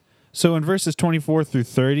it. So in verses 24 through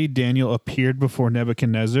 30, Daniel appeared before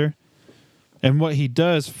Nebuchadnezzar, and what he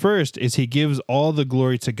does first is he gives all the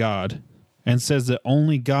glory to God and says that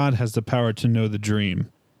only God has the power to know the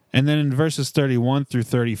dream. And then in verses 31 through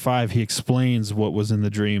 35, he explains what was in the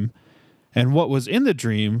dream. And what was in the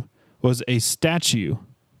dream was a statue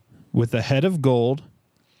with a head of gold,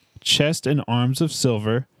 chest and arms of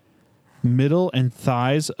silver, middle and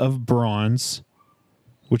thighs of bronze,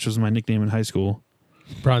 which was my nickname in high school.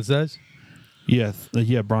 Bronze thighs? Yeah,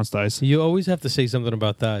 bronze thighs. You always have to say something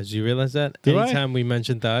about thighs. Do you realize that? Do I? Anytime we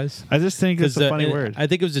mention thighs. I just think it's a funny word. I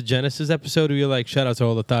think it was a Genesis episode where you're like, shout out to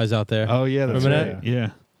all the thighs out there. Oh, yeah, that's Remember right. that?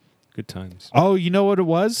 Yeah. Good times. Oh, you know what it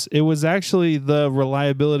was? It was actually the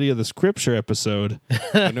reliability of the scripture episode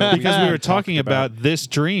I know because we were talked talking about this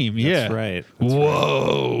dream. That's Yeah. right.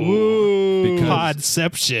 Whoa. Because-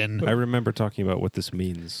 Podception. I remember talking about what this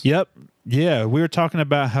means. Yep. Yeah. We were talking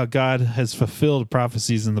about how God has fulfilled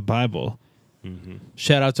prophecies in the Bible.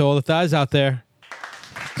 Shout out to all the thighs out there.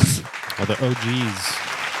 All the OGs.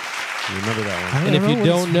 You remember that one? And if you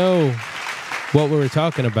don't know what we were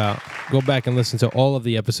talking about, go back and listen to all of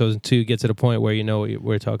the episodes until you get to the point where you know what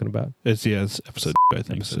we're talking about. It's episode I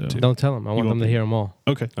think. Episode so. 2. Don't tell them. I want won't them to be. hear them all.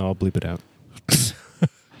 Okay. I'll bleep it out.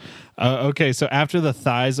 Okay. So after the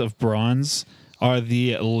thighs of bronze are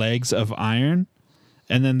the legs of iron.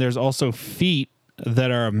 And then there's also feet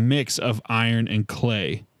that are a mix of iron and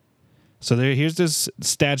clay. So here's this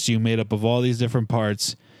statue made up of all these different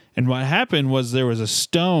parts. And what happened was there was a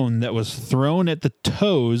stone that was thrown at the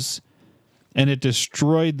toes and it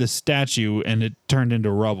destroyed the statue and it turned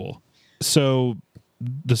into rubble. So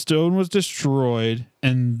the stone was destroyed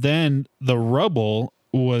and then the rubble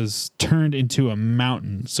was turned into a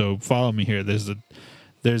mountain. So follow me here.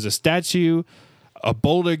 There's a statue, a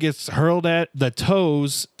boulder gets hurled at the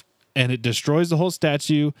toes and it destroys the whole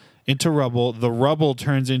statue into rubble. The rubble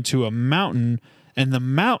turns into a mountain, and the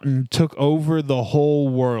mountain took over the whole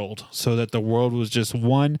world so that the world was just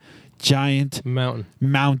one giant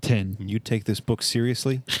mountain. You take this book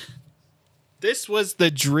seriously? This was the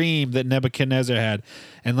dream that Nebuchadnezzar had.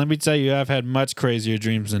 And let me tell you, I've had much crazier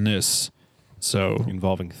dreams than this. So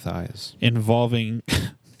Involving thighs. involving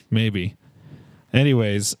maybe.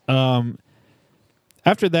 Anyways,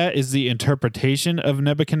 After that is the interpretation of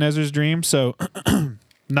Nebuchadnezzar's dream. So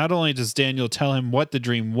not only does Daniel tell him what the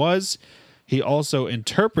dream was, he also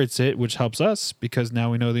interprets it, which helps us because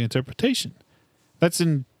now we know the interpretation. That's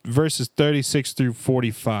in verses 36 through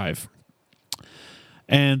 45.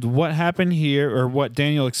 And what happened here, or what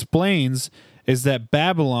Daniel explains, is that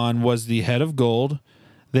Babylon was the head of gold.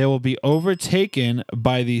 They will be overtaken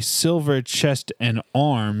by the silver chest and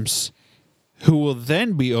arms, who will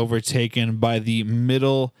then be overtaken by the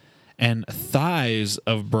middle and thighs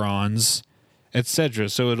of bronze, etc.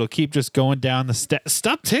 So it'll keep just going down the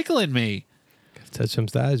Stop tickling me. Touch some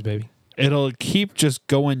thighs, baby. It'll keep just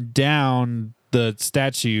going down the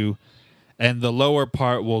statue, and the lower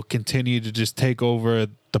part will continue to just take over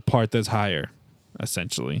the part that's higher,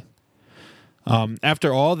 essentially.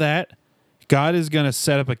 After all that, God is going to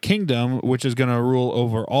set up a kingdom which is going to rule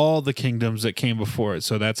over all the kingdoms that came before it.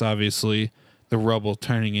 So that's obviously the rubble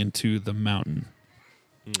turning into the mountain.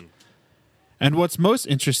 And what's most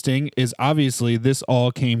interesting is obviously this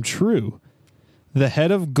all came true. The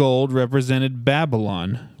head of gold represented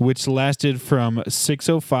Babylon, which lasted from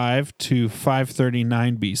 605 to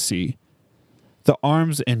 539 BC. The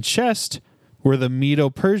arms and chest were the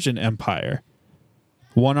Medo-Persian Empire.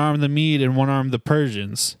 One arm the Mede and one arm the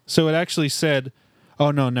Persians. So it actually said,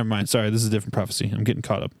 oh no, never mind. Sorry, this is a different prophecy. I'm getting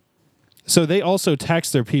caught up. So they also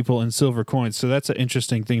taxed their people in silver coins. So that's an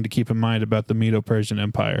interesting thing to keep in mind about the Medo-Persian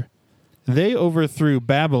Empire. They overthrew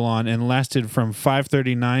Babylon and lasted from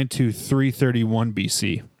 539 to 331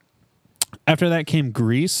 BC. After that came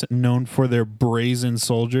Greece, known for their brazen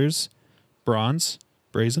soldiers. Bronze?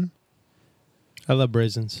 Brazen? I love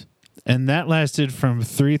brazens. And that lasted from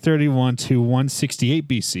 331 to 168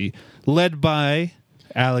 BC, led by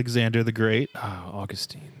Alexander the Great.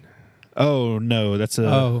 Augustine. Oh, no, that's a...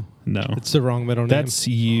 Oh, no. it's the wrong middle name. That's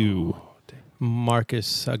you.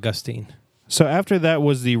 Marcus Augustine. So after that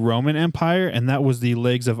was the Roman Empire, and that was the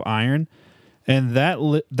Legs of Iron. And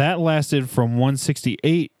that lasted from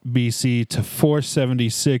 168 BC to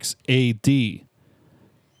 476 AD.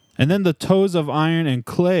 And then the Toes of Iron and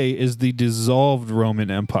Clay is the dissolved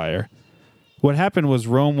Roman Empire. What happened was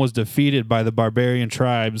Rome was defeated by the barbarian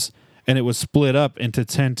tribes, and it was split up into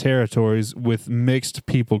 10 territories with mixed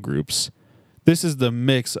people groups. This is the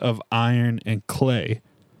mix of iron and clay.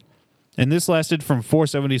 And this lasted from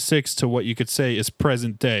 476 to what you could say is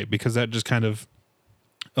present day, because that just kind of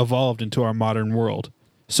evolved into our modern world.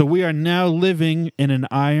 So we are now living in an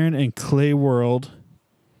iron and clay world,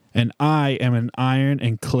 and I am an iron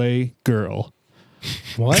and clay girl.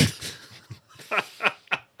 What?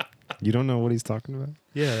 You don't know what he's talking about?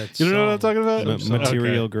 Yeah, that's You don't know what I'm talking about?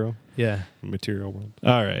 Material Okay. girl. Yeah. Material world.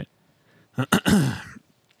 All right.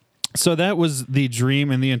 So that was the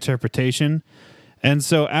dream and the interpretation. And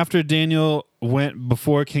so after Daniel went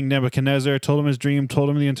before King Nebuchadnezzar, told him his dream, told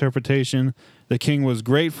him the interpretation, the king was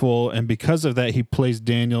grateful, and because of that, he placed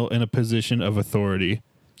Daniel in a position of authority.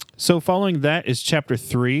 So following that is chapter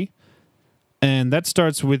 3, and that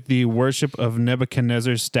starts with the worship of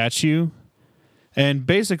Nebuchadnezzar's statue. And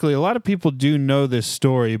basically, a lot of people do know this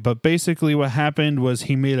story, but basically what happened was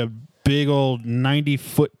he made a big old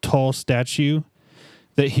 90-foot tall statue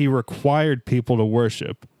that he required people to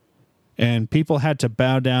worship. And people had to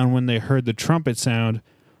bow down when they heard the trumpet sound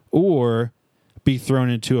or be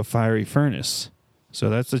thrown into a fiery furnace. So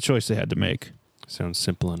that's the choice they had to make. Sounds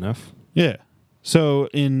simple enough. Yeah. So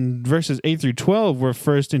in verses 8 through 12, we're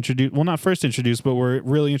first introduced, well, not first introduced, but we're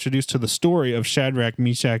really introduced to the story of Shadrach,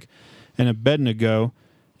 Meshach, and Abednego.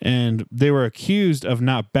 And they were accused of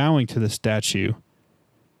not bowing to the statue.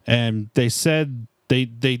 And they said they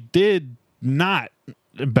did not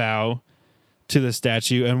bow to the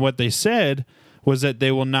statue, and what they said was that they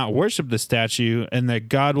will not worship the statue and that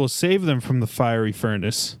God will save them from the fiery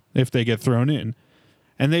furnace if they get thrown in.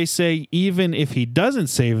 And they say even if he doesn't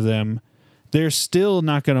save them, they're still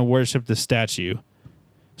not going to worship the statue.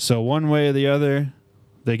 So one way or the other,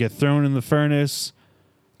 they get thrown in the furnace.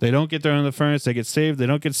 They don't get thrown in the furnace. They get saved. They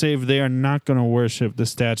don't get saved. They are not going to worship the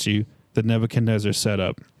statue that Nebuchadnezzar set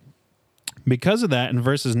up. Because of that, in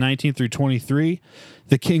verses 19 through 23,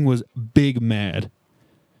 the king was big mad.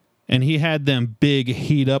 And he had them big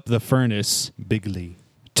heat up the furnace Bigly.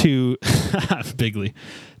 to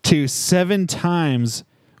 7 times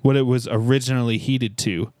what it was originally heated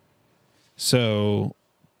to. So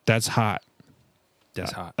that's hot.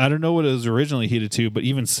 That's hot. I don't know what it was originally heated to, but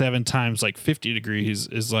even 7 times like 50 degrees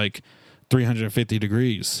is like 350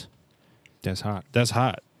 degrees. That's hot. That's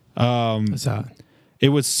hot. That's hot. It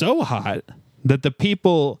was so hot that the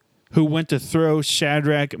people who went to throw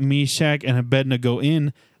Shadrach, Meshach, and Abednego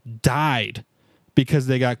in died because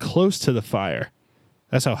they got close to the fire.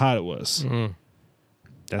 That's how hot it was.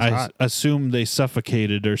 That's I hot. assume they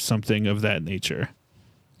suffocated or something of that nature.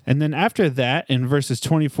 And then after that, in verses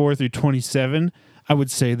 24 through 27, I would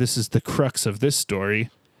say this is the crux of this story.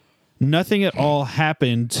 Nothing at all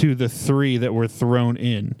happened to the three that were thrown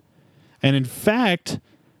in. And in fact,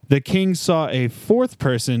 the king saw a fourth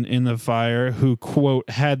person in the fire who, quote,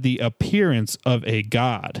 had the appearance of a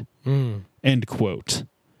god, end quote.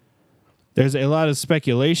 There's a lot of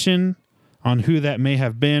speculation on who that may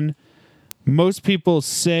have been. Most people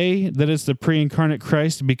say that it's the pre-incarnate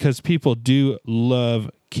Christ because people do love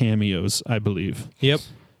cameos, I believe. Yep.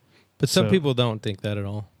 But some So- people don't think that at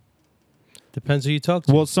all. Depends who you talk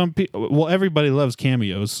to. Well, everybody loves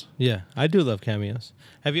cameos. Yeah, I do love cameos.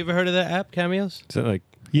 Have you ever heard of that app, Cameos? Is that like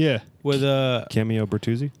Yeah. With a Cameo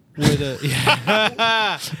Bertuzzi?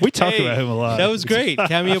 yeah. We talk Hey, about him a lot. That was great.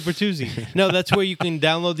 Cameo Bertuzzi. No, that's where you can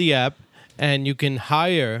download the app and you can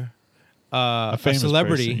hire a famous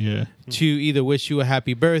celebrity person, yeah. to either wish you a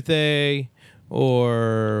happy birthday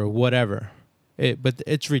or whatever. But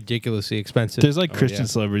it's ridiculously expensive. There's like Christian yeah.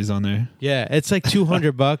 celebrities on there. Yeah, it's like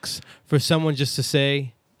 $200 for someone just to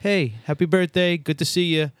say, "Hey, happy birthday, good to see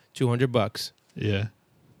you." $200. Yeah.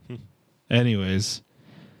 Anyways,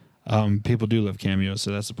 people do love cameos,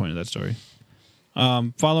 so that's the point of that story.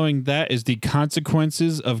 Following that is the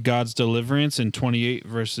consequences of God's deliverance in 28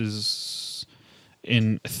 verses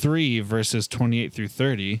in 3 verses 28 through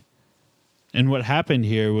 30. And what happened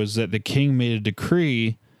here was that the king made a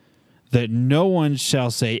decree that no one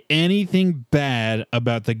shall say anything bad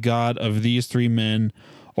about the God of these three men,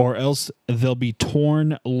 or else they'll be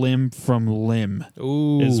torn limb from limb,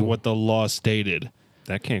 Ooh. is what the law stated.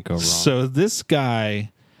 That can't go wrong. So this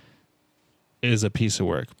guy is a piece of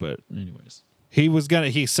work, but anyways.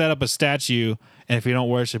 He set up a statue, and if you don't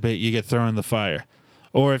worship it, you get thrown in the fire.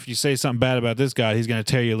 Or if you say something bad about this God, he's going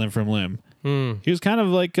to tear you limb from limb. He was kind of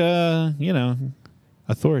like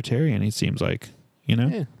authoritarian, he seems like,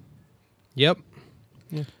 Yeah. Yep.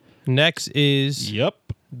 Next is Yep.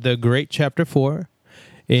 the great chapter 4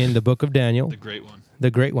 in the book of Daniel. The great one. The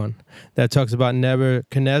great one that talks about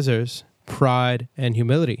Nebuchadnezzar's pride and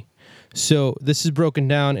humility. So this is broken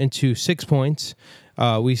down into 6 points.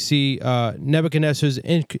 We see Nebuchadnezzar's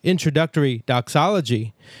introductory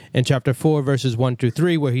doxology in chapter 4, verses 1 through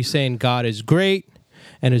 3, where he's saying God is great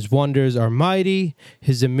and his wonders are mighty.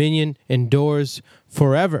 His dominion endures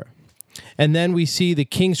forever. And then we see the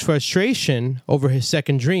king's frustration over his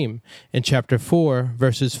second dream in chapter 4,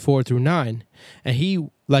 verses 4 through 9. And he,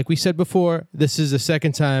 like we said before, this is the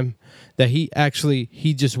second time that he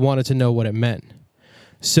just wanted to know what it meant.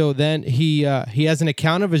 So then he has an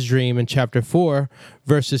account of his dream in chapter 4,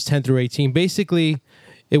 verses 10 through 18. Basically,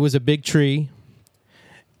 it was a big tree,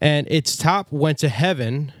 and its top went to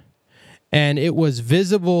heaven, and it was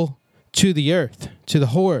visible to the earth, to the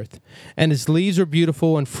whole earth. And its leaves were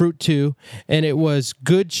beautiful and fruit too, and it was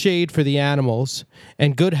good shade for the animals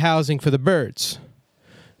and good housing for the birds.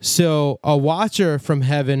 So a watcher from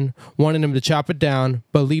heaven wanted him to chop it down,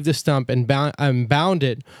 but leave the stump and bound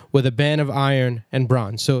it with a band of iron and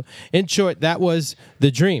bronze. So in short, that was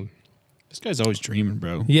the dream. This guy's always dreaming,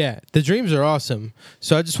 bro. Yeah, the dreams are awesome.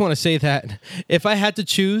 So I just want to say that if I had to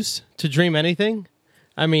choose to dream anything,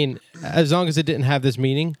 I mean, as long as it didn't have this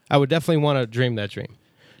meaning, I would definitely want to dream that dream.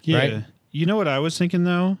 Yeah. Right? You know what I was thinking,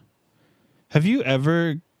 though? Have you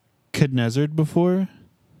ever Kidnezered before?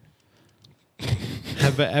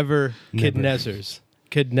 Have I ever Kidnezers?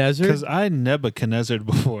 Because Kidnezer? I Nebuchadnezzard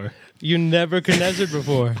before. You never Kidnezered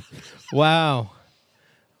before. Wow.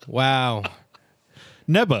 Wow.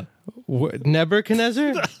 Neba.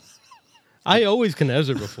 Nebuchadnezzar? I always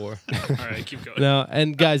Kidnezer before. All right, keep going. No,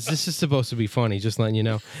 and guys, this is supposed to be funny, just letting you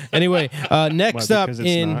know. Anyway, next Why, up because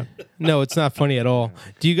it's not? No, it's not funny at all.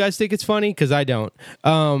 Do you guys think it's funny? Because I don't.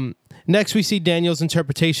 Next, we see Daniel's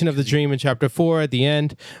interpretation of the dream in chapter 4 at the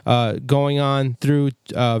end, going on through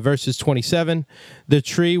verses 27. The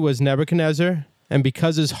tree was Nebuchadnezzar, and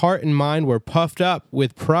because his heart and mind were puffed up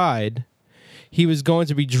with pride, he was going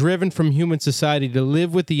to be driven from human society to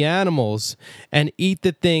live with the animals and eat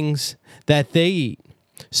the things that they eat.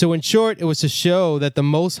 So in short, it was to show that the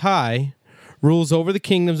Most High rules over the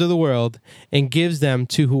kingdoms of the world and gives them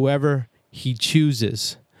to whoever he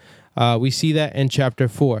chooses. We see that in chapter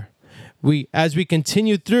 4. As we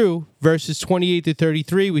continue through verses 28 to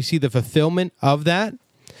 33, we see the fulfillment of that.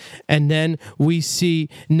 And then we see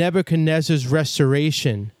Nebuchadnezzar's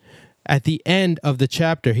restoration. At the end of the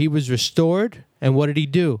chapter, he was restored, and what did he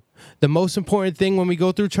do? The most important thing when we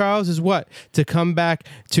go through trials is what? To come back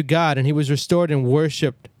to God, and he was restored and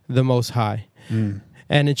worshiped the Most High. And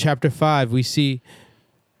in chapter 5, we see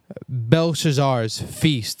Belshazzar's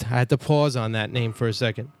feast. I had to pause on that name for a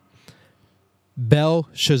second.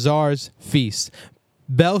 Belshazzar's feast.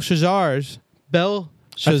 Belshazzar. I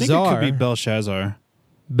think it could be Belshazzar.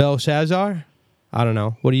 Belshazzar? I don't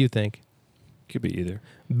know. What do you think? Could be either.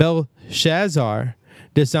 Belshazzar,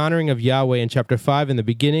 dishonoring of Yahweh in chapter 5 in the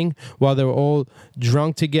beginning, while they were all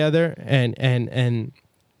drunk together and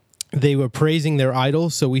they were praising their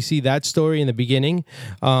idols. So we see that story in the beginning.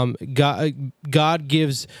 God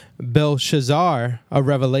gives Belshazzar a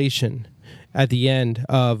revelation at the end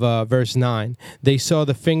of verse 9. They saw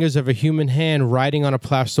the fingers of a human hand writing on a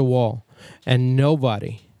plaster wall, and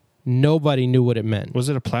nobody knew what it meant. Was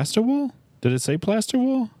it a plaster wall? Did it say plaster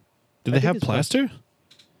wall? Did I they think have it's plaster?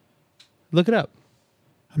 Look it up.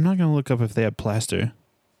 I'm not going to look up if they had plaster.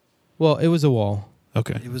 Well, it was a wall.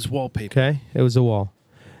 Okay. It was wallpaper. Okay, it was a wall.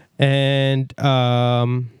 And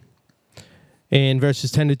in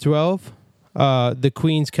verses 10 to 12, the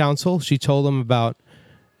queen's counsel, she told them about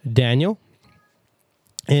Daniel.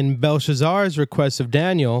 In Belshazzar's request of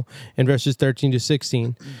Daniel, in verses 13 to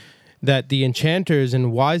 16, that the enchanters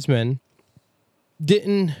and wise men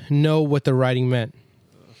didn't know what the writing meant.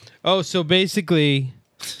 Oh, so basically,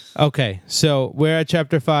 okay, so we're at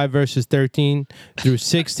chapter 5, verses 13 through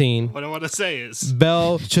 16. What I want to say is...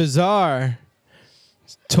 Belshazzar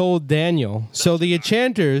told Daniel, so the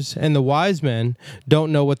enchanters and the wise men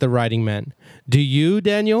don't know what the writing meant. Do you,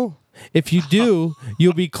 Daniel? If you do,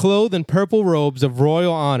 you'll be clothed in purple robes of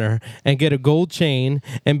royal honor and get a gold chain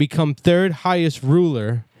and become third highest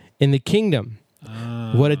ruler in the kingdom.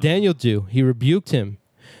 What did Daniel do? He rebuked him.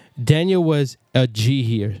 Daniel was a G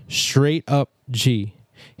here, straight up G.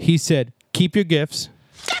 He said, keep your gifts.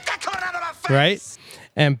 Get that cone out of my face! Right?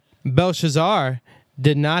 And Belshazzar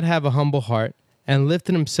did not have a humble heart and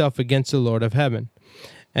lifted himself against the Lord of heaven.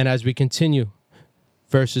 And as we continue,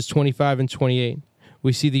 verses 25 and 28,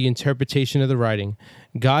 we see the interpretation of the writing.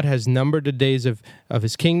 God has numbered the days of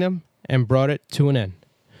his kingdom and brought it to an end.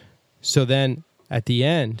 So then, at the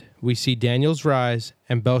end, we see Daniel's rise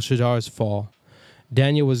and Belshazzar's fall.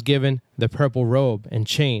 Daniel was given the purple robe and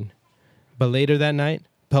chain. But later that night,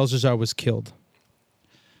 Belshazzar was killed.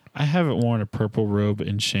 I haven't worn a purple robe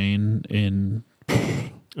and chain in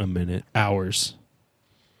A minute. hours.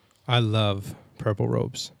 I love purple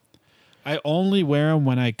robes. I only wear them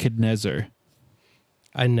when I Nebuchadnezzar.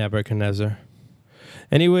 I never can Nebuchadnezzar.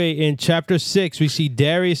 Anyway, in chapter 6, we see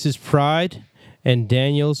Darius's pride and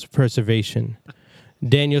Daniel's preservation.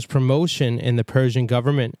 Daniel's promotion in the Persian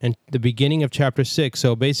government and the beginning of chapter 6.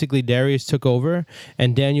 So basically, Darius took over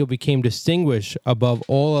and Daniel became distinguished above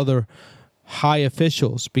all other high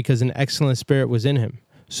officials because an excellent spirit was in him.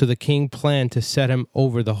 So the king planned to set him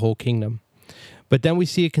over the whole kingdom. But then we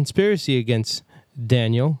see a conspiracy against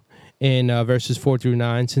Daniel in verses 4 through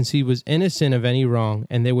 9, since he was innocent of any wrong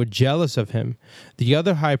and they were jealous of him. The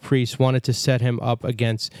other high priests wanted to set him up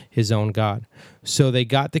against his own God. So they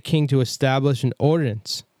got the king to establish an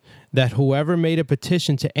ordinance that whoever made a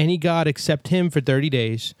petition to any god except him for 30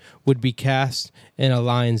 days would be cast in a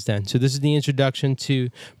lion's den. So this is the introduction to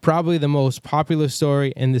probably the most popular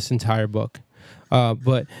story in this entire book.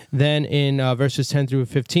 But then in verses 10 through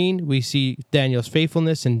 15, we see Daniel's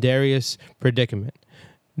faithfulness and Darius' predicament.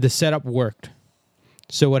 The setup worked.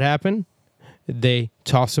 So what happened? They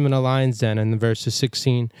tossed him in a lion's den in the verses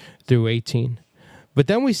 16 through 18. But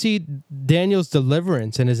then we see Daniel's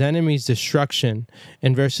deliverance and his enemy's destruction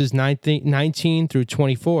in verses 19 through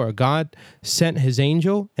 24. God sent his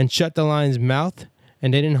angel and shut the lion's mouth,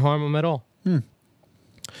 and they didn't harm him at all.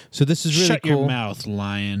 So this is really Shut cool. your mouth,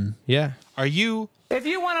 lion. Yeah. Are you... If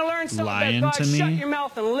you want to learn something Lying about God, to me? shut your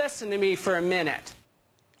mouth and listen to me for a minute.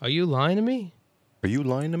 Are you lying to me? Are you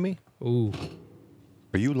lying to me? Ooh.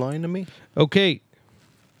 Are you lying to me? Okay.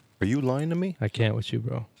 Are you lying to me? I can't with you,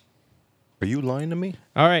 bro. Are you lying to me?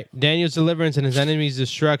 All right. Daniel's deliverance and his enemy's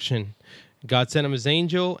destruction. God sent him his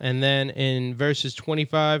angel. And then in verses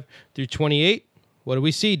 25 through 28, what do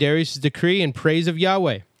we see? Darius' decree in praise of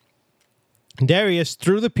Yahweh. Darius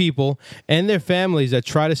threw the people and their families that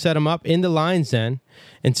try to set him up in the lion's den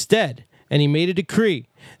instead, and he made a decree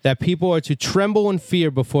that people are to tremble in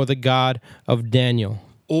fear before the God of Daniel.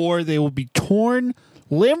 Or they will be torn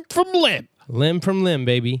limb from limb. Limb from limb,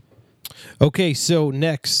 baby. Okay, so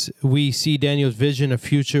next we see Daniel's vision of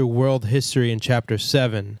future world history in chapter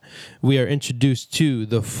 7. We are introduced to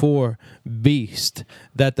the 4 beasts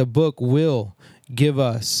that the book will give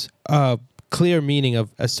us a clear meaning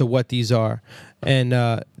of as to what these are.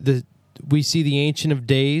 And we see the Ancient of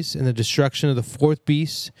Days and the destruction of the 4th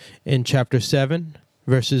beast in chapter 7,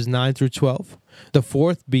 verses 9 through 12. The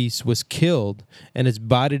 4th beast was killed and its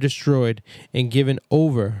body destroyed and given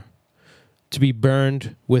over to be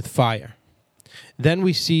burned with fire. Then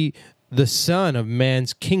we see the son of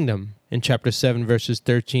man's kingdom in chapter 7, verses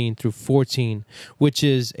 13 through 14, which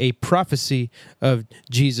is a prophecy of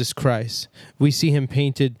Jesus Christ. We see him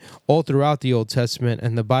painted all throughout the Old Testament,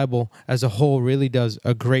 and the Bible as a whole really does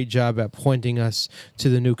a great job at pointing us to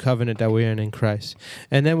the new covenant that we're in Christ.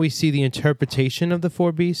 And then we see the interpretation of the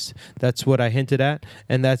four beasts. That's what I hinted at,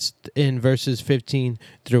 and that's in verses 15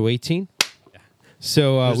 through 18.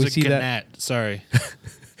 So we see that. Sorry.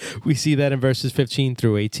 We see that in verses 15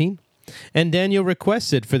 through 18. And Daniel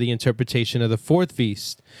requested for the interpretation of the fourth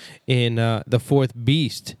beast in the fourth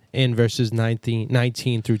beast in verses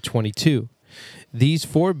 19 through 22. These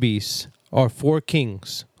four beasts are four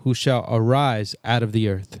kings who shall arise out of the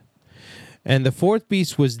earth. And the fourth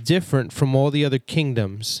beast was different from all the other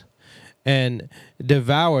kingdoms and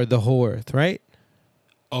devoured the whole earth, right?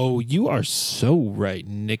 Oh, you are so right,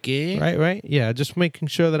 Nicky. Right. Yeah, just making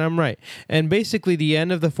sure that I'm right. And basically the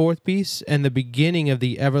end of the fourth beast and the beginning of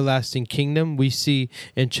the everlasting kingdom we see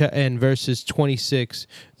in verses 26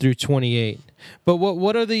 through 28. But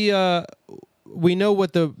what are the we know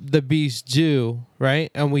what the beasts do, right?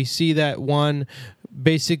 And we see that one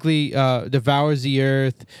basically devours the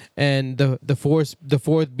earth, and the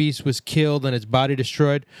fourth beast was killed and its body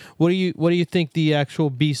destroyed. What do you think the actual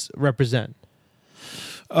beasts represent?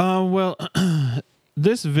 Well,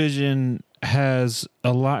 this vision has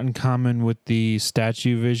a lot in common with the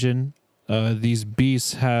statue vision. These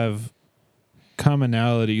beasts have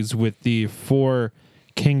commonalities with the four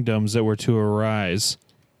kingdoms that were to arise: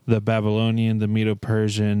 the Babylonian, the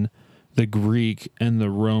Medo-Persian, the Greek, and the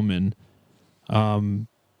Roman.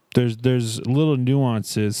 There's little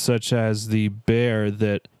nuances, such as the bear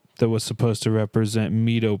that was supposed to represent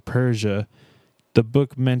Medo-Persia. The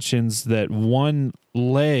book mentions that one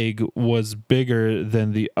leg was bigger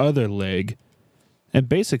than the other leg, and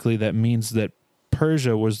basically that means that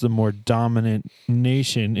Persia was the more dominant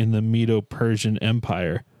nation in the Medo-Persian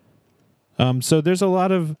Empire. So there's a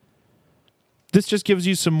lot of... This just gives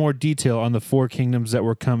you some more detail on the four kingdoms that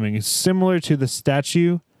were coming. It's similar to the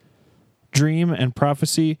statue, dream, and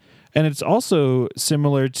prophecy, and it's also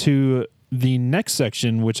similar to the next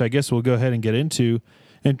section, which I guess we'll go ahead and get into,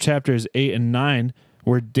 in chapters 8 and 9,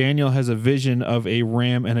 where Daniel has a vision of a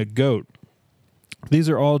ram and a goat. These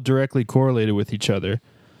are all directly correlated with each other.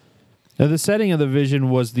 Now, the setting of the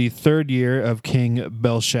vision was the third year of King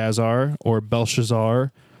Belshazzar, or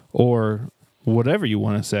whatever you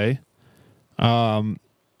want to say.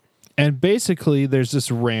 And basically, there's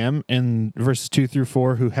this ram in verses 2 through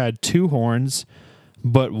 4 who had two horns,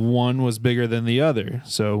 but one was bigger than the other.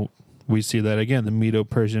 So we see that again, the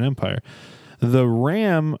Medo-Persian Empire. The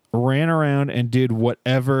ram ran around and did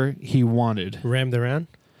whatever he wanted. Rammed around?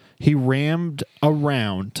 He rammed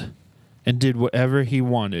around and did whatever he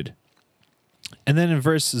wanted. And then in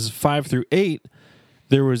verses 5 through 8,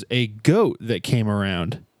 there was a goat that came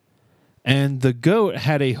around. And the goat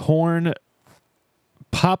had a horn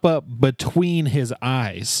pop up between his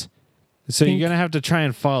eyes. So you're going to have to try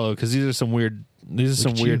and follow, because these are some weird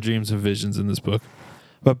dreams and visions in this book.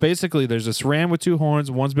 But basically, there's this ram with two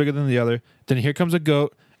horns. One's bigger than the other. Then here comes a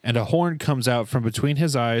goat, and a horn comes out from between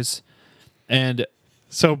his eyes. And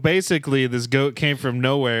so basically, this goat came from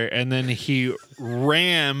nowhere, and then he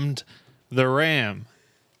rammed the ram.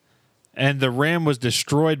 And the ram was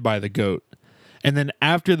destroyed by the goat. And then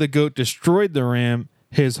after the goat destroyed the ram,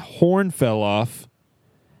 his horn fell off.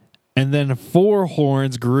 And then 4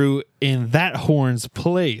 horns grew in that horn's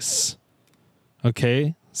place.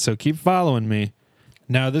 Okay? So keep following me.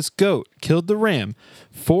 Now, this goat killed the ram.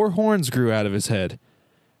 4 horns grew out of his head.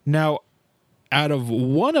 Now, out of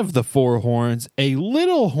one of the 4 horns, a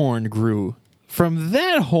little horn grew from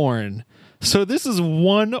that horn. So this is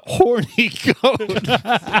one horny goat.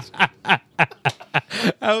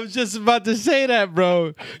 I was just about to say that,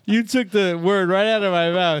 bro. You took the word right out of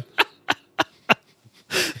my mouth.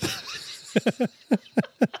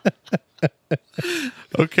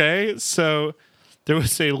 Okay, so there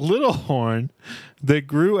was a little horn that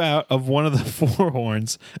grew out of one of the 4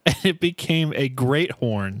 horns, and it became a great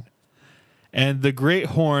horn. And the great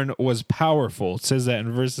horn was powerful. It says that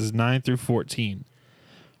in verses 9 through 14.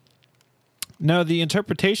 Now, the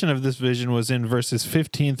interpretation of this vision was in verses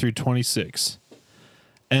 15 through 26.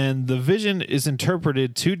 And the vision is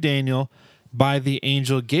interpreted to Daniel by the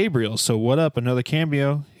angel Gabriel. So what up? Another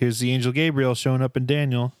cameo. Here's the angel Gabriel showing up in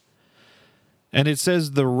Daniel. And it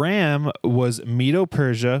says the ram was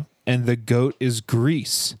Medo-Persia and the goat is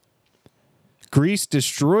Greece. Greece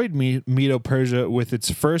destroyed Medo-Persia with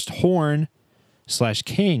its first horn /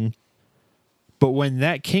 king. But when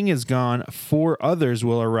that king is gone, 4 others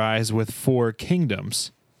will arise with 4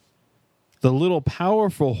 kingdoms. The little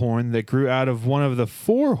powerful horn that grew out of one of the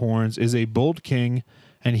 4 horns is a bold king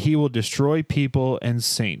and he will destroy people and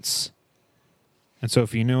saints. And so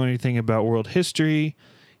if you know anything about world history,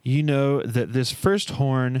 you know that this first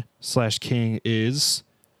horn / king is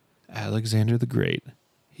Alexander the Great.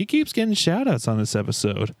 He keeps getting shout-outs on this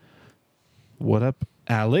episode. What up,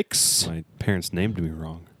 Alex? My parents named me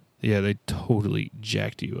wrong. Yeah, they totally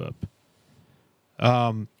jacked you up.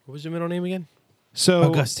 What was your middle name again? So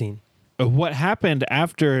Augustine. what happened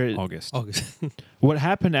after August. what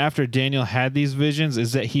happened after Daniel had these visions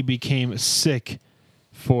is that he became sick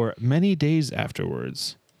for many days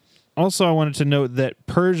afterwards. Also, I wanted to note that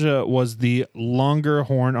Persia was the longer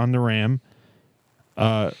horn on the ram,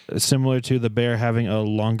 similar to the bear having a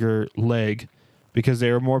longer leg because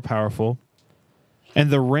they were more powerful. And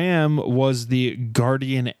the ram was the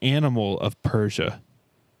guardian animal of Persia.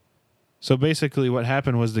 So basically what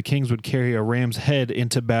happened was the kings would carry a ram's head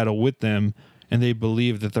into battle with them, and they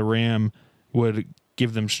believed that the ram would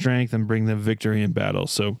give them strength and bring them victory in battle.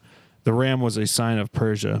 So the ram was a sign of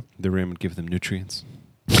Persia. The ram would give them nutrients.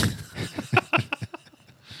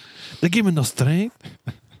 They give me no strength.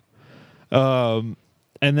 And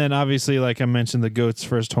then obviously, like I mentioned, the goat's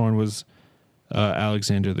first horn was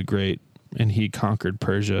Alexander the Great, and he conquered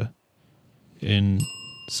Persia in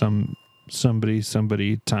somebody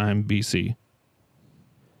time BC.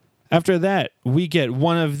 After that, we get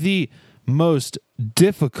one of the most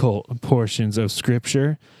difficult portions of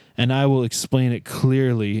Scripture, and I will explain it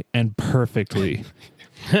clearly and perfectly.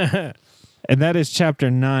 And that is chapter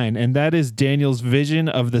 9, and that is Daniel's vision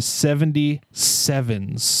of the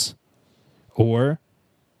 77s, or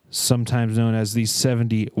sometimes known as the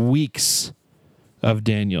 70 weeks of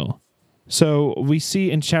Daniel. So we see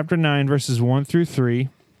in chapter 9, verses 1 through 3,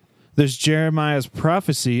 there's Jeremiah's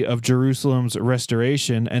prophecy of Jerusalem's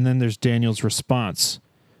restoration, and then there's Daniel's response.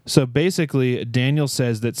 So basically, Daniel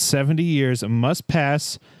says that 70 years must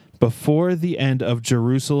pass before the end of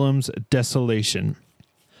Jerusalem's desolation.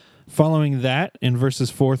 Following that, in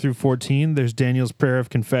verses 4 through 14, there's Daniel's prayer of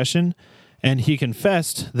confession, and he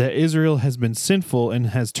confessed that Israel has been sinful and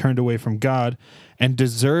has turned away from God and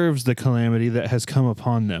deserves the calamity that has come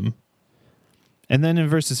upon them. And then in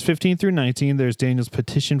verses 15 through 19, there's Daniel's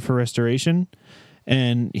petition for restoration,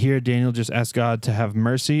 and here Daniel just asks God to have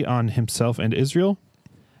mercy on himself and Israel.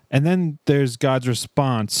 And then there's God's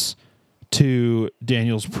response to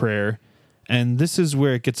Daniel's prayer. And this is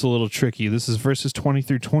where it gets a little tricky. This is verses 20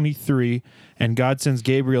 through 23, and God sends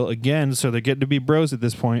Gabriel again, so they're getting to be bros at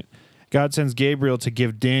this point. God sends Gabriel to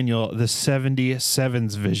give Daniel the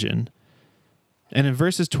 77s vision. And in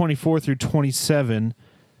verses 24 through 27,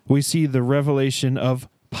 we see the revelation of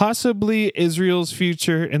possibly Israel's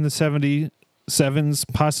future in the 77s,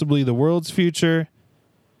 possibly the world's future.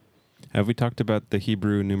 Have we talked about the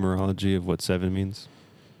Hebrew numerology of what 7 means?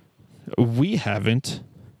 We haven't.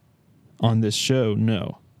 On this show,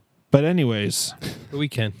 no. But anyways. We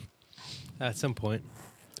can. At some point.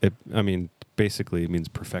 Basically it means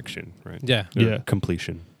perfection, right? Yeah. Or Yeah.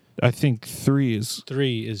 completion. I think 3 is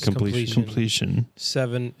 3 is Completion. completion.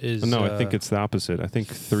 7 is... No, I think it's the opposite. I think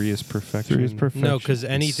 3 is perfection. 3 is perfection. No, because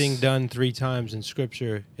anything done 3 times in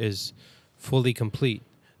Scripture is fully complete.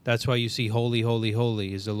 That's why you see holy, holy,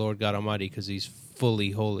 holy is the Lord God Almighty, because he's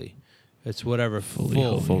fully holy. It's whatever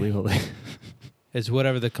Fully holy. It's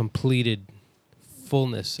whatever the completed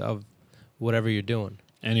fullness of whatever you're doing.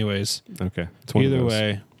 Anyways, Okay. It's one of either those.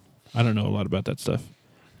 way, I don't know a lot about that stuff.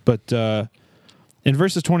 But in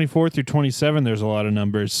verses 24 through 27, there's a lot of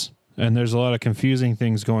numbers, and there's a lot of confusing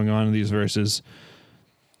things going on in these verses.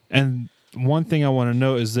 And one thing I want to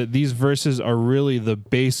note is that these verses are really the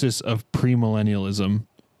basis of premillennialism,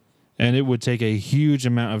 and it would take a huge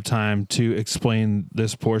amount of time to explain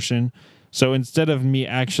this portion. So instead of me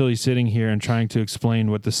actually sitting here and trying to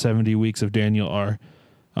explain what the 70 weeks of Daniel are,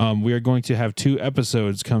 we are going to have 2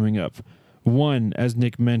 episodes coming up. One, as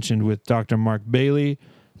Nick mentioned, with Dr. Mark Bailey,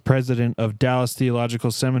 president of Dallas Theological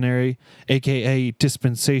Seminary, a.k.a.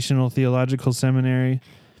 Dispensational Theological Seminary,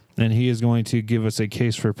 and he is going to give us a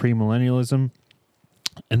case for premillennialism.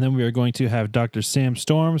 And then we are going to have Dr. Sam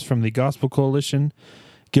Storms from the Gospel Coalition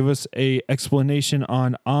give us a explanation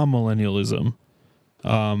on amillennialism.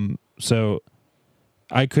 So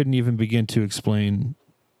I couldn't even begin to explain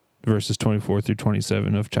verses 24 through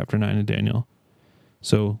 27 of chapter 9 of Daniel.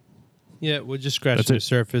 So Yeah, we're just scratching That's the it.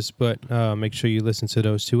 surface, but make sure you listen to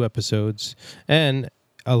those 2 episodes. And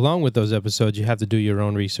along with those episodes, you have to do your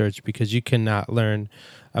own research, because you cannot learn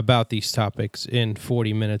about these topics in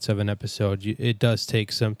 40 minutes of an episode. It does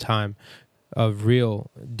take some time of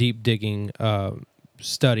real deep digging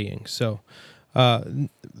studying. So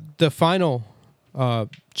the final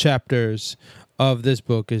chapters of this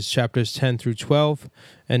book is chapters 10 through 12,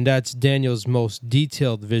 and that's Daniel's most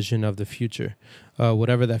detailed vision of the future,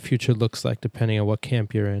 whatever that future looks like, depending on what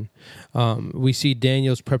camp you're in. We see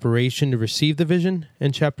Daniel's preparation to receive the vision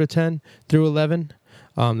in chapter 10 through 11.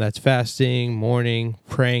 That's fasting, mourning,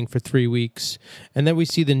 praying for 3 weeks. And then we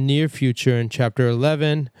see the near future in chapter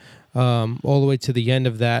 11, all the way to the end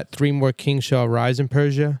of that. 3 more kings shall arise in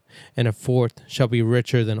Persia, and a 4th shall be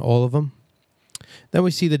richer than all of them. Then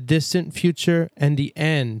we see the distant future and the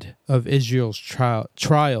end of Israel's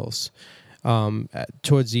trials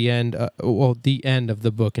towards the end, the end of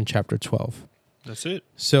the book in chapter 12. That's it.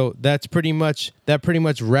 So that pretty much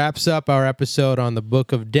wraps up our episode on the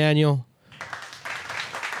book of Daniel.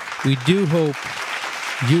 We do hope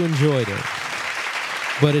you enjoyed it.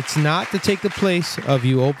 But it's not to take the place of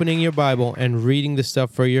you opening your Bible and reading the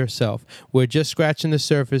stuff for yourself. We're just scratching the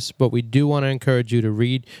surface, but we do want to encourage you to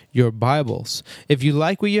read your Bibles. If you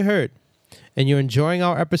like what you heard and you're enjoying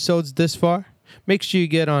our episodes this far, make sure you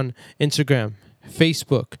get on Instagram,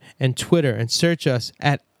 Facebook, and Twitter and search us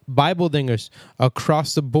at Bible Dingers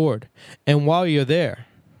across the board. And while you're there,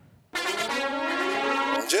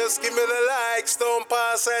 just give me the likes, don't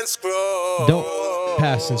pass and scroll. Don't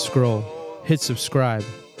pass and scroll. Hit subscribe,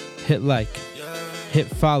 hit like, hit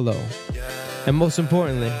follow, and most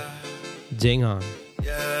importantly, ding on.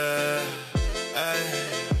 Yeah, ay,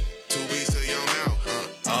 2 weeks till you're out.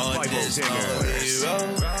 On this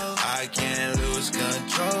hero, I can't lose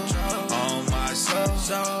control on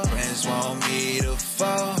myself. Friends want me to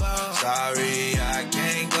fall. Sorry, I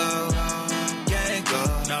can't go.